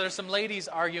 And so there's some ladies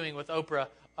arguing with Oprah.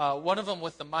 One of them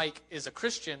with the mic is a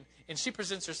Christian, and she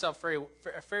presents herself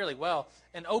fairly well.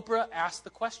 And Oprah asked the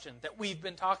question that we've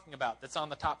been talking about, that's on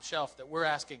the top shelf, that we're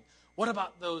asking, what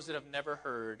about those that have never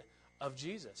heard of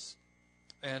Jesus?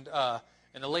 And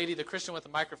the lady, the Christian with the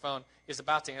microphone, is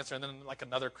about to answer, and then like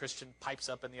another Christian pipes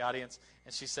up in the audience,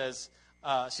 and she says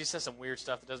some weird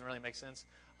stuff that doesn't really make sense,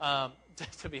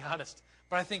 to be honest.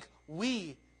 But I think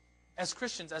we, as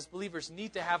Christians, as believers,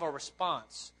 need to have a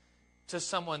response to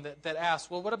someone that asks,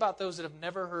 well, what about those that have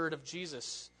never heard of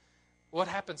Jesus? What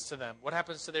happens to them? What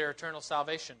happens to their eternal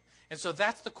salvation? And so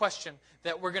that's the question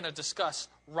that we're going to discuss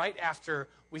right after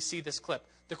we see this clip.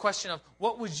 The question of,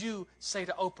 what would you say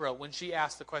to Oprah when she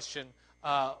asked the question,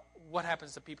 what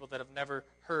happens to people that have never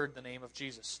heard the name of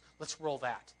Jesus? Let's roll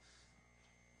that.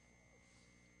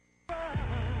 The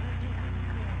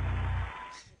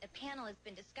panel has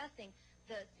been discussing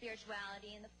the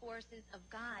spirituality and the forces of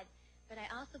God, but I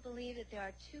also believe that there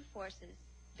are two forces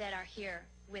that are here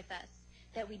with us,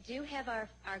 that we do have our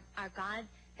God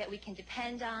that we can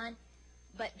depend on,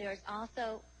 but there's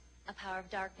also a power of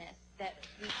darkness that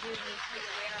we do need to be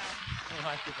aware of. A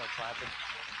lot of people are clapping.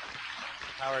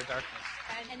 The power of darkness.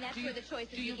 And that's where the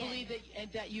choices begin. Do you believe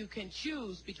that you can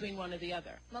choose between one or the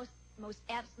other? Most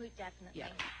absolute, definitely. Yeah.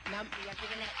 Now, we are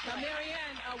given that choice.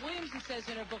 Marianne Williamson says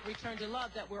in her book, Return to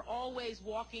Love, that we're always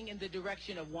walking in the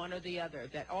direction of one or the other,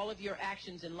 that all of your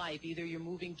actions in life, either you're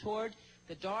moving toward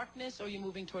the darkness or you're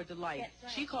moving toward the light.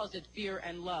 Right. She calls it fear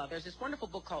and love. There's this wonderful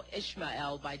book called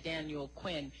Ishmael by Daniel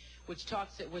Quinn, which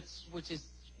is,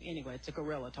 anyway, it's a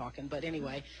gorilla talking, but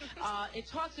anyway, it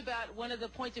talks about, one of the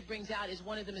points it brings out is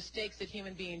one of the mistakes that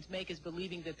human beings make is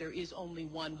believing that there is only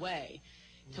one way.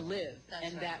 to live,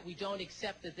 and that we don't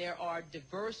accept that there are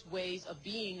diverse ways of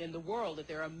being in the world, that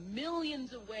there are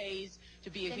millions of ways to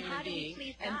be a human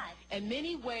being, and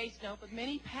many ways, but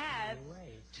many paths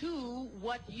to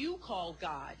what you call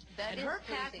God. And her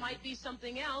path might be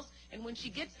something else, and when she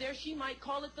gets there, she might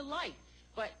call it the light.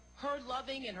 But her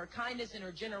loving and her kindness and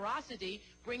her generosity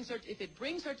brings her, if it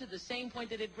brings her to the same point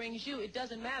that it brings you, it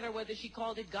doesn't matter whether she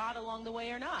called it God along the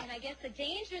way or not. And I guess the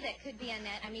danger that could be on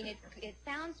that, I mean, it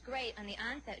sounds great on the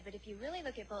onset, but if you really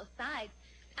look at both sides,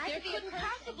 there couldn't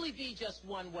possibly be just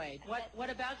one way. What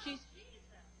about Jesus?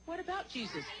 What about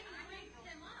Jesus?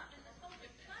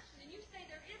 And you say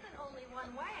there isn't only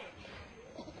one way.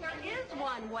 There is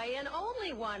one way and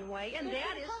only one way, and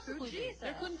that is through Jesus.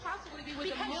 There couldn't possibly be with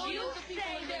because a million of people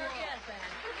in the there world. isn't.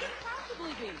 There couldn't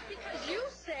possibly be. Because you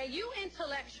say, you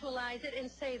intellectualize it and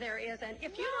say there isn't.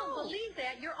 If you don't believe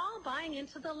that, you're all buying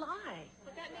into the lie.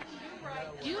 But that makes you right.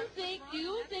 Do you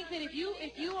think that if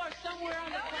you are somewhere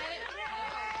on the planet,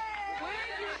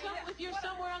 if you're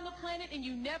somewhere on the planet and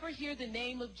you never hear the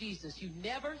name of Jesus, you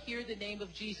never hear the name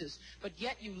of Jesus, but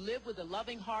yet you live with a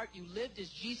loving heart, you lived as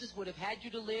Jesus would have had you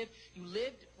to live, you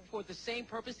lived for the same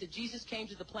purpose that Jesus came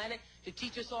to the planet to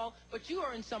teach us all, but you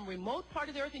are in some remote part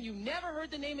of the earth and you never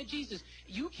heard the name of Jesus.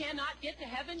 You cannot get to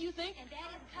heaven, you think? And that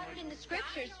is covered in the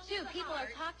scriptures, too. People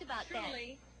have talked about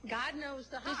Truly, God knows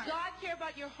the heart. Does God care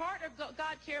about your heart, or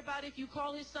God care about if you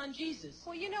call his son Jesus?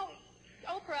 Well, you know,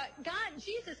 Oprah,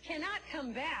 Jesus cannot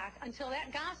come back until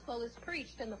that gospel is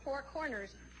preached in the four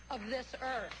corners of this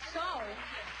earth. So,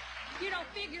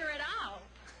 figure it out.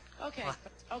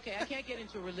 Okay, I can't get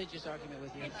into a religious argument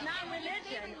with you. It's not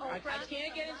religion, Oprah. I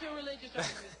can't get into a religious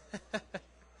argument.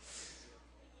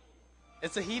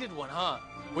 It's a heated one, huh?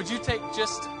 Would you take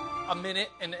just a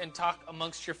minute and talk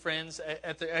amongst your friends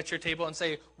at your table and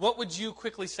say, what would you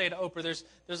quickly say to Oprah? There's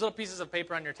little pieces of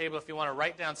paper on your table if you want to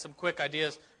write down some quick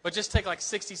ideas, but just take like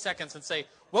 60 seconds and say,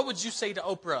 what would you say to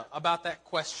Oprah about that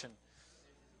question?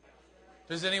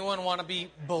 Does anyone want to be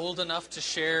bold enough to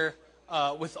share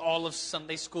with all of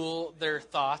Sunday school their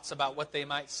thoughts about what they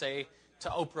might say to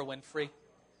Oprah Winfrey?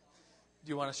 Do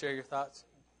you want to share your thoughts?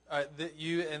 All right,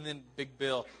 you and then Big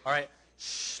Bill. All right.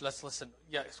 Shh, let's listen.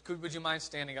 Yeah, would you mind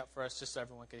standing up for us just so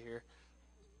everyone could hear?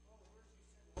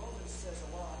 Romans says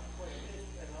a lot, quite a bit,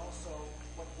 and also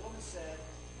what the woman said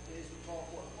is we call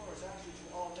four corners, actually to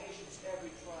all nations, every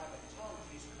tribe and tongue,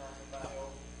 Jesus not the Bible.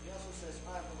 He also says,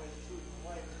 I am the way, the truth, and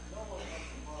the life. No one comes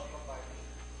from above but by me.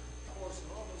 Of course, in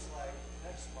Romans, like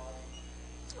next month,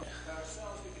 by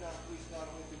ourselves we cannot please God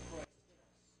only through Christ.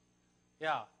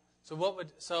 Yeah. So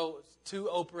to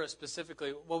Oprah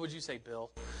specifically, what would you say,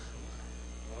 Bill?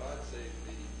 Well, I'd say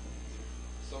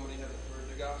if somebody hasn't heard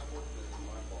the gospel, then it's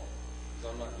my fault.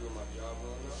 Because I'm not doing my job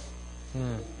well enough.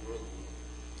 The world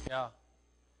will.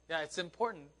 Yeah, it's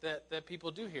important that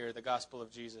people do hear the gospel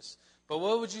of Jesus. But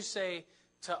what would you say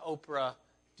to Oprah?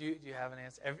 Do you have an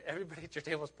answer? Everybody at your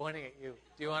table is pointing at you.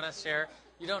 Do you want to share?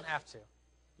 You don't have to.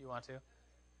 You want to?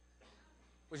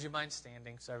 Would you mind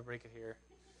standing so everybody could hear?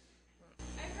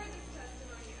 I've heard this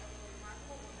testimony of a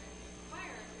remarkable woman named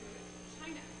Claire who is from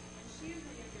China. And she and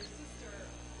her younger sister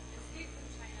escaped from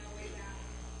China way back.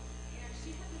 And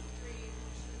she had this dream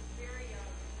when she was very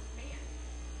young, man.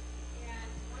 And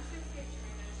once she escaped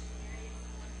China, she married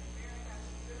someone in America.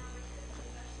 She's been around the kids.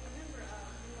 She's actually a member of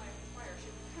New Life Choir. She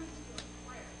was coming to a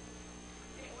choir.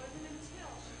 And it wasn't until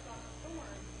she saw the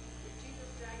thorns with Jesus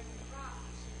dragging the cross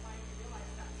that she finally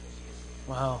realized that's who she is.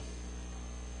 Wow.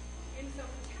 And so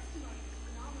her testimony is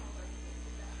phenomenal, but I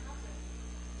think that happens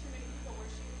to many people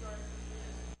where she starts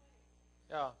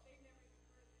Yeah.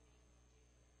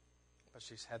 But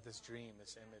she's had this dream,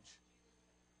 this image.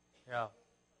 Yeah.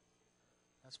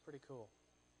 That's pretty cool.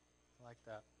 I like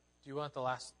that. Do you want the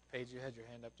last page? You had your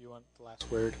hand up. Do you want the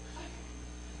last word?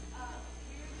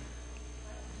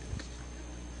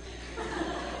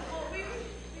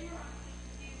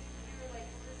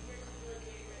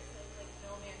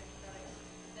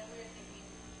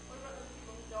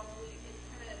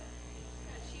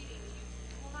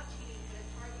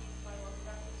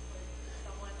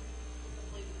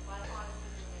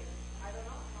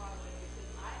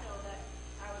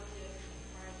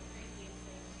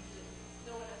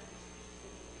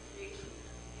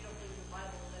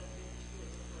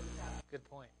 Good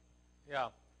point. Yeah,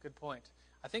 good point.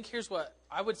 I think here's what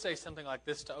I would say something like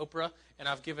this to Oprah, and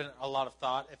I've given it a lot of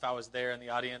thought. If I was there in the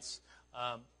audience,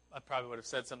 I probably would have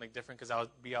said something different because I would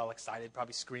be all excited,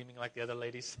 probably screaming like the other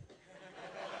ladies.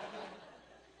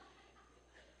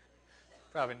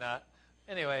 Probably not.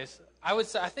 Anyways, I would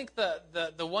say, I think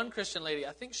the one Christian lady,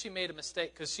 I think she made a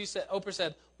mistake because Oprah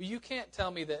said, well, you can't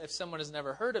tell me that if someone has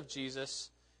never heard of Jesus,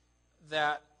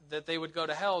 that that they would go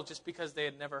to hell just because they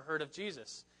had never heard of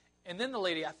Jesus. And then the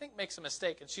lady, I think, makes a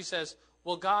mistake, and she says,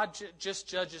 well, God just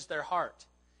judges their heart.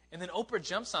 And then Oprah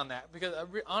jumps on that because,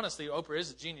 honestly, Oprah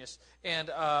is a genius, and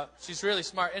she's really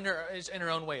smart in her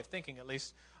own way of thinking, at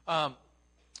least. And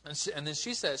then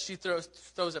she says, she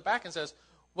throws it back and says,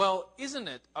 well, isn't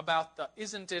it about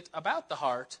the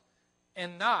heart,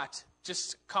 and not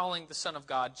just calling the Son of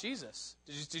God Jesus?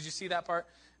 Did you see that part?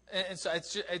 And so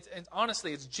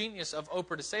honestly, it's genius of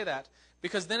Oprah to say that,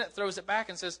 because then it throws it back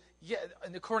and says, yeah,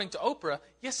 and according to Oprah,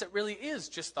 yes, it really is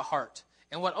just the heart.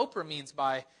 And what Oprah means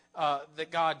by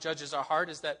that God judges our heart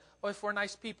is that, if we're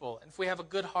nice people, and if we have a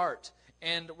good heart,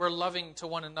 and we're loving to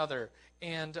one another,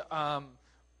 and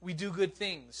we do good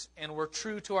things, and we're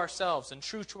true to ourselves and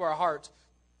true to our heart,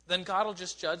 then God will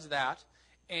just judge that,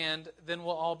 and then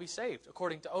we'll all be saved,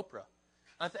 according to Oprah.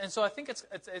 And so I think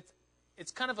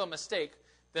it's kind of a mistake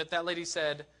that lady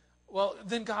said, well,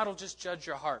 then God will just judge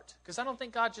your heart. Because I don't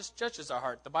think God just judges our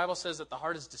heart. The Bible says that the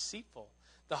heart is deceitful.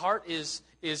 The heart is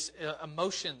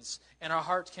emotions, and our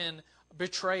heart can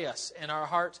betray us, and our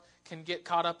heart can get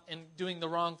caught up in doing the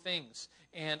wrong things.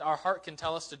 And our heart can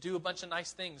tell us to do a bunch of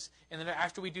nice things. And then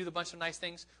after we do the bunch of nice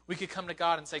things, we could come to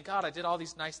God and say, God, I did all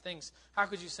these nice things. How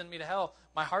could you send me to hell?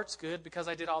 My heart's good because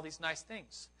I did all these nice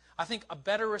things. I think a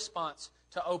better response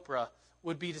to Oprah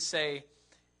would be to say,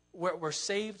 we're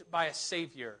saved by a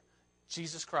Savior,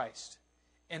 Jesus Christ.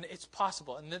 And it's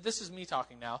possible. And this is me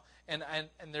talking now. And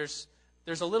there's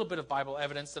a little bit of Bible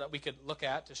evidence that we could look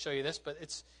at to show you this, but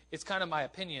it's kind of my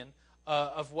opinion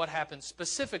of what happens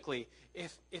specifically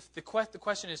if the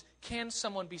question is, can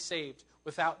someone be saved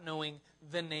without knowing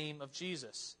the name of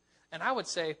Jesus? And I would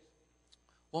say,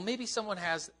 well, maybe someone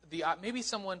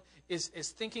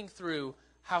is thinking through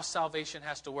how salvation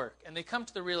has to work, and they come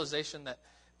to the realization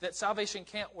that salvation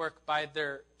can't work by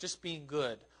their just being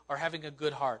good, or having a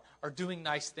good heart, or doing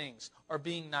nice things, or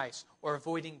being nice, or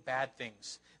avoiding bad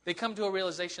things. They come to a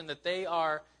realization that they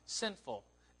are sinful,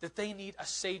 that they need a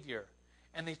Savior,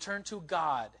 and they turn to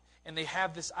God, and they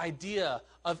have this idea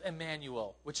of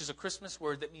Emmanuel, which is a Christmas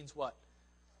word that means what?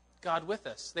 God with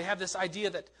us. They have this idea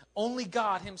that only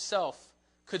God himself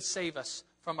could save us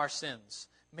from our sins.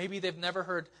 Maybe they've never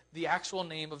heard the actual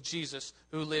name of Jesus,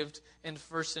 who lived in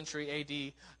 1st century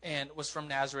A.D. and was from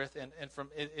Nazareth and from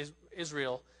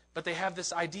Israel. But they have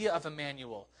this idea of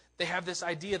Emmanuel. They have this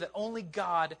idea that only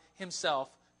God himself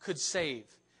could save.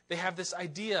 They have this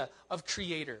idea of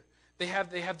Creator. They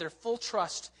have their full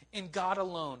trust in God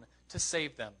alone to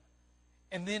save them.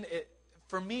 And then,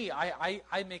 for me, I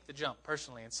make the jump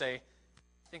personally and say,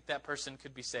 I think that person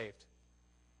could be saved.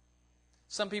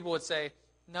 Some people would say,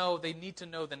 no, they need to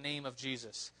know the name of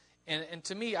Jesus. And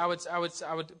to me, I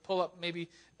would pull up maybe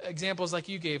examples like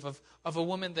you gave of a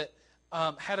woman that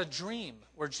had a dream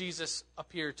where Jesus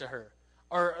appeared to her.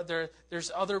 Or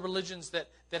there's other religions that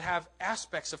have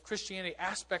aspects of Christianity,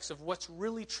 aspects of what's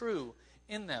really true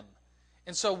in them.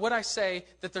 And so would I say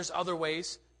that there's other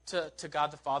ways to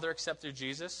God the Father except through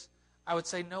Jesus? I would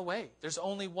say no way. There's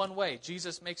only one way.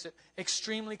 Jesus makes it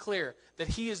extremely clear that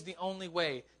he is the only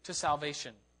way to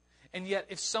salvation. And yet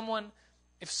if someone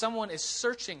is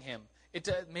searching him,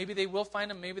 maybe they will find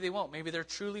him, maybe they won't. Maybe they're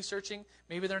truly searching,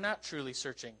 maybe they're not truly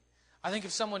searching. I think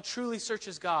if someone truly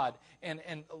searches God, and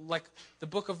like the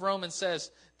book of Romans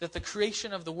says, that the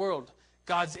creation of the world,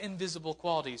 God's invisible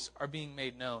qualities are being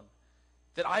made known.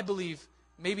 That I believe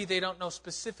maybe they don't know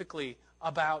specifically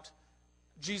about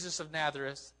Jesus of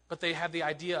Nazareth, but they have the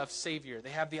idea of Savior. They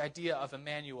have the idea of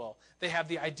Emmanuel. They have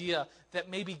the idea that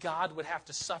maybe God would have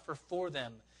to suffer for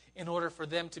them in order for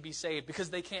them to be saved, because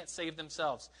they can't save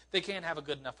themselves. They can't have a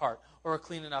good enough heart or a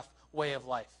clean enough way of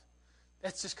life.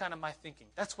 That's just kind of my thinking.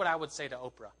 That's what I would say to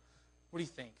Oprah. What do you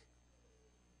think?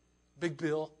 Big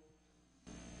Bill?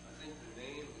 I think the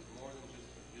name is more than just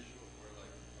a visual, or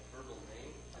like a verbal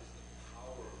name. It's the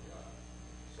power of God.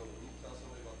 So when you tell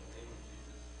somebody about the name of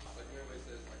Jesus, like when everybody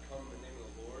says, I come in the name of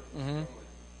the Lord, I come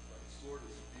with like sword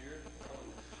and spear, I come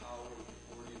in the power and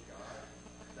authority of God,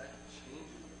 that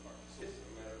changes your heart. So it's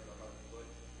no matter the heart, but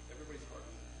everybody's heart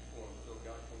is formed until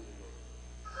God comes in yours.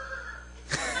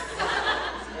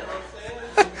 You know what I'm saying?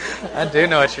 I do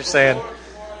know what you're saying.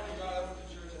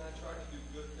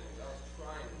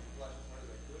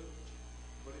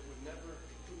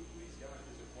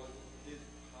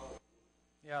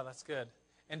 Yeah, that's good.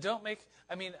 And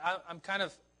I'm kind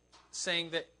of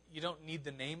saying that you don't need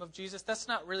the name of Jesus. That's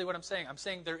not really what I'm saying. I'm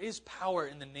saying there is power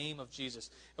in the name of Jesus.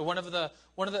 And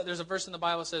there's a verse in the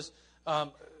Bible that says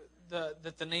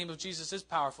that the name of Jesus is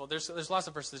powerful. There's lots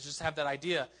of verses that just have that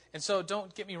idea. And so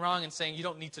don't get me wrong in saying you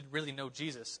don't need to really know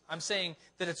Jesus. I'm saying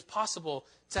that it's possible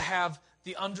to have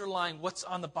the underlying, what's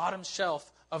on the bottom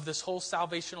shelf of this whole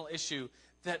salvational issue,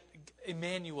 that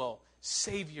Emmanuel,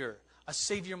 Savior, a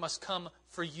Savior must come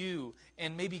for you,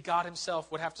 and maybe God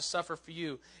himself would have to suffer for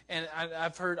you. And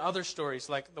I've heard other stories,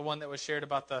 like the one that was shared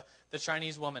about the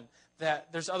Chinese woman,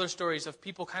 that there's other stories of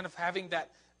people kind of having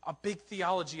a big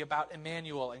theology about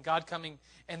Emmanuel and God coming,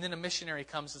 and then a missionary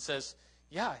comes and says,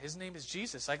 yeah, his name is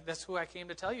Jesus. That's who I came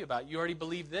to tell you about. You already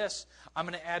believe this. I'm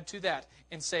going to add to that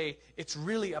and say, it's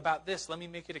really about this. Let me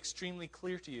make it extremely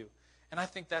clear to you. And I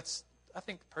think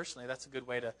personally that's a good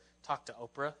way to talk to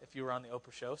Oprah, if you were on the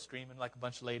Oprah show, screaming like a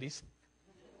bunch of ladies.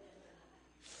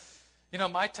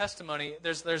 My testimony,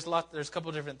 there's a couple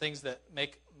of different things that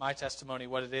make my testimony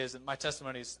what it is. And my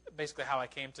testimony is basically how I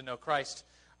came to know Christ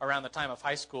around the time of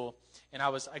high school. And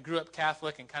I grew up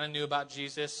Catholic and kind of knew about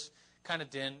Jesus, kind of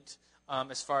didn't,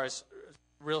 as far as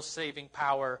real saving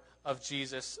power of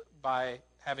Jesus by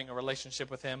having a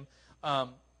relationship with him.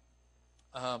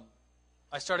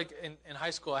 I started in high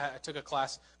school. I took a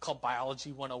class called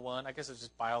Biology 101. I guess it was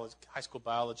just biology, high school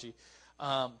biology.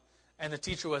 And the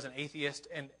teacher was an atheist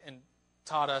and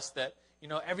taught us that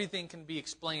everything can be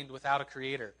explained without a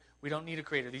creator. We don't need a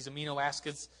creator. These amino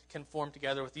acids can form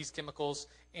together with these chemicals,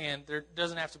 and there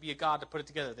doesn't have to be a God to put it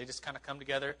together. They just kind of come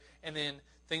together, and then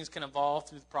things can evolve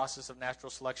through the process of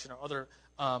natural selection or other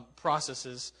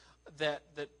processes that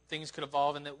things could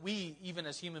evolve, and that we, even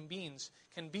as human beings,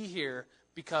 can be here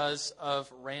because of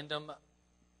random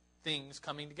things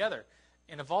coming together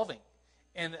and evolving.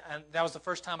 And that was the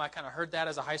first time I kind of heard that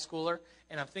as a high schooler,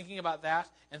 and I'm thinking about that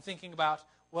and thinking about,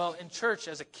 well, in church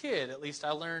as a kid, at least,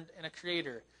 I learned in a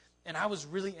creator. And I was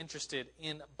really interested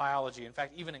in biology. In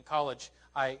fact, even in college,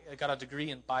 I got a degree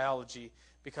in biology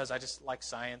because I just like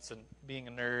science and being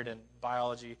a nerd and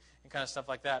biology and kind of stuff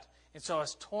like that. And so I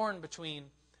was torn between,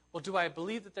 well, do I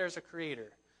believe that there's a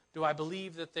creator? Do I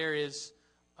believe that there is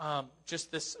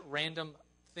just this random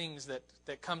things that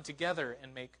come together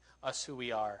and make us who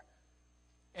we are?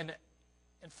 And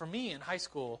for me in high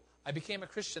school, I became a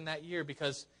Christian that year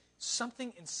because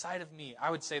something inside of me,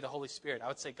 I would say the Holy Spirit, I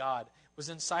would say God, was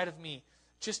inside of me.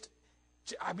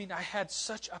 I had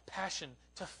such a passion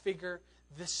to figure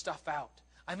this stuff out.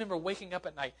 I remember waking up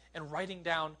at night and writing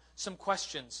down some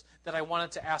questions that I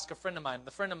wanted to ask a friend of mine.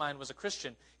 The friend of mine was a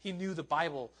Christian. He knew the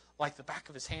Bible like the back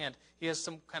of his hand. He has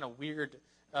some kind of weird,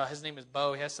 his name is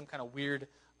Bo, he has some kind of weird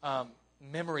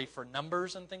memory for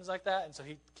numbers and things like that. And so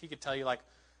he could tell you like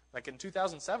in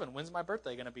 2007, when's my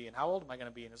birthday going to be and how old am I going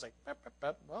to be? And it's like,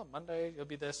 well, Monday it'll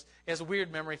be this. He has a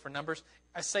weird memory for numbers.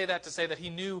 I say that to say that he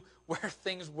knew where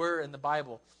things were in the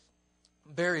Bible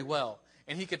very well.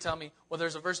 And he could tell me, well,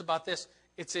 there's a verse about this.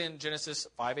 It's in Genesis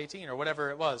 5:18 or whatever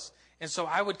it was. And so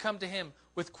I would come to him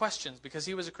with questions because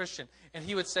he was a Christian. And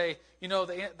he would say,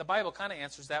 the Bible kind of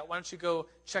answers that. Why don't you go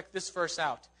check this verse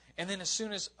out? And then as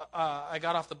soon as I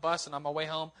got off the bus and on my way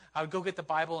home, I would go get the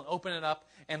Bible and open it up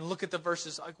and look at the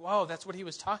verses like, wow, that's what he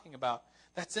was talking about.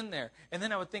 That's in there. And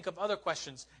then I would think of other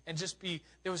questions and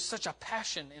there was such a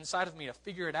passion inside of me to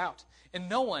figure it out. And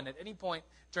no one at any point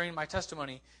during my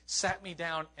testimony sat me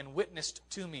down and witnessed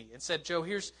to me and said, Joe,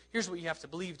 here's what you have to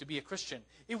believe to be a Christian.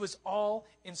 It was all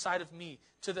inside of me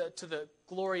to the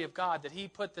glory of God that he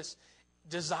put this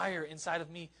desire inside of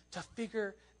me to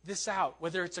figure this out,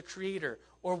 whether it's a creator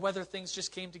or whether things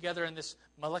just came together in this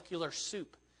molecular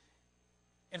soup.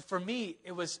 And for me,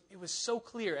 it was so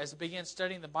clear as I began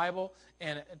studying the Bible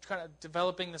and kind of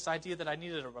developing this idea that I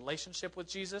needed a relationship with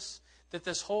Jesus, that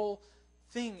this whole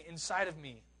thing inside of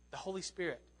me, the Holy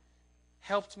Spirit,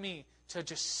 helped me to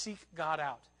just seek God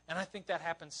out. And I think that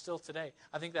happens still today.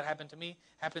 I think that happened to me,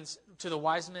 happens to the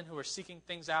wise men who are seeking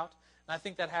things out. And I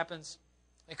think that happens,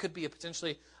 it could be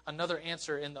potentially another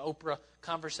answer in the Oprah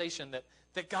conversation,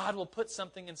 that God will put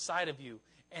something inside of you.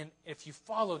 And if you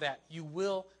follow that, you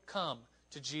will come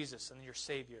to Jesus and your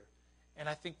Savior. And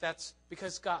I think that's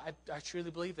because God, I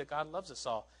truly believe that God loves us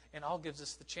all and all gives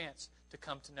us the chance to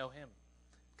come to know him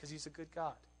because he's a good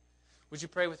God. Would you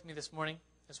pray with me this morning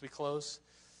as we close?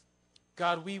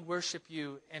 God, we worship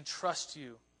you and trust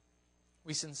you.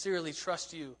 We sincerely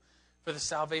trust you for the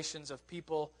salvations of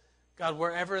people, God,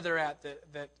 wherever they're at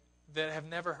that have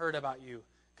never heard about you.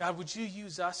 God, would you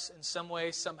use us in some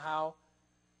way, somehow,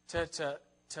 to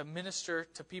minister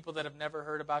to people that have never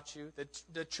heard about you,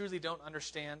 that truly don't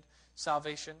understand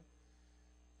salvation?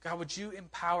 God, would you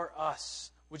empower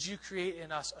us? Would you create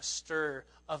in us a stir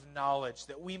of knowledge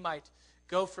that we might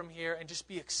go from here and just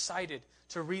be excited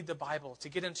to read the Bible, to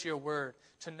get into your word,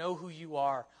 to know who you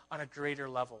are on a greater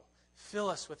level? Fill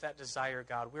us with that desire,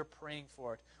 God. We're praying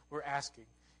for it. We're asking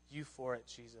you for it,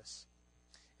 Jesus.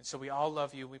 And so we all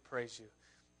love you. We praise you.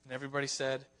 And everybody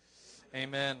said,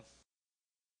 amen.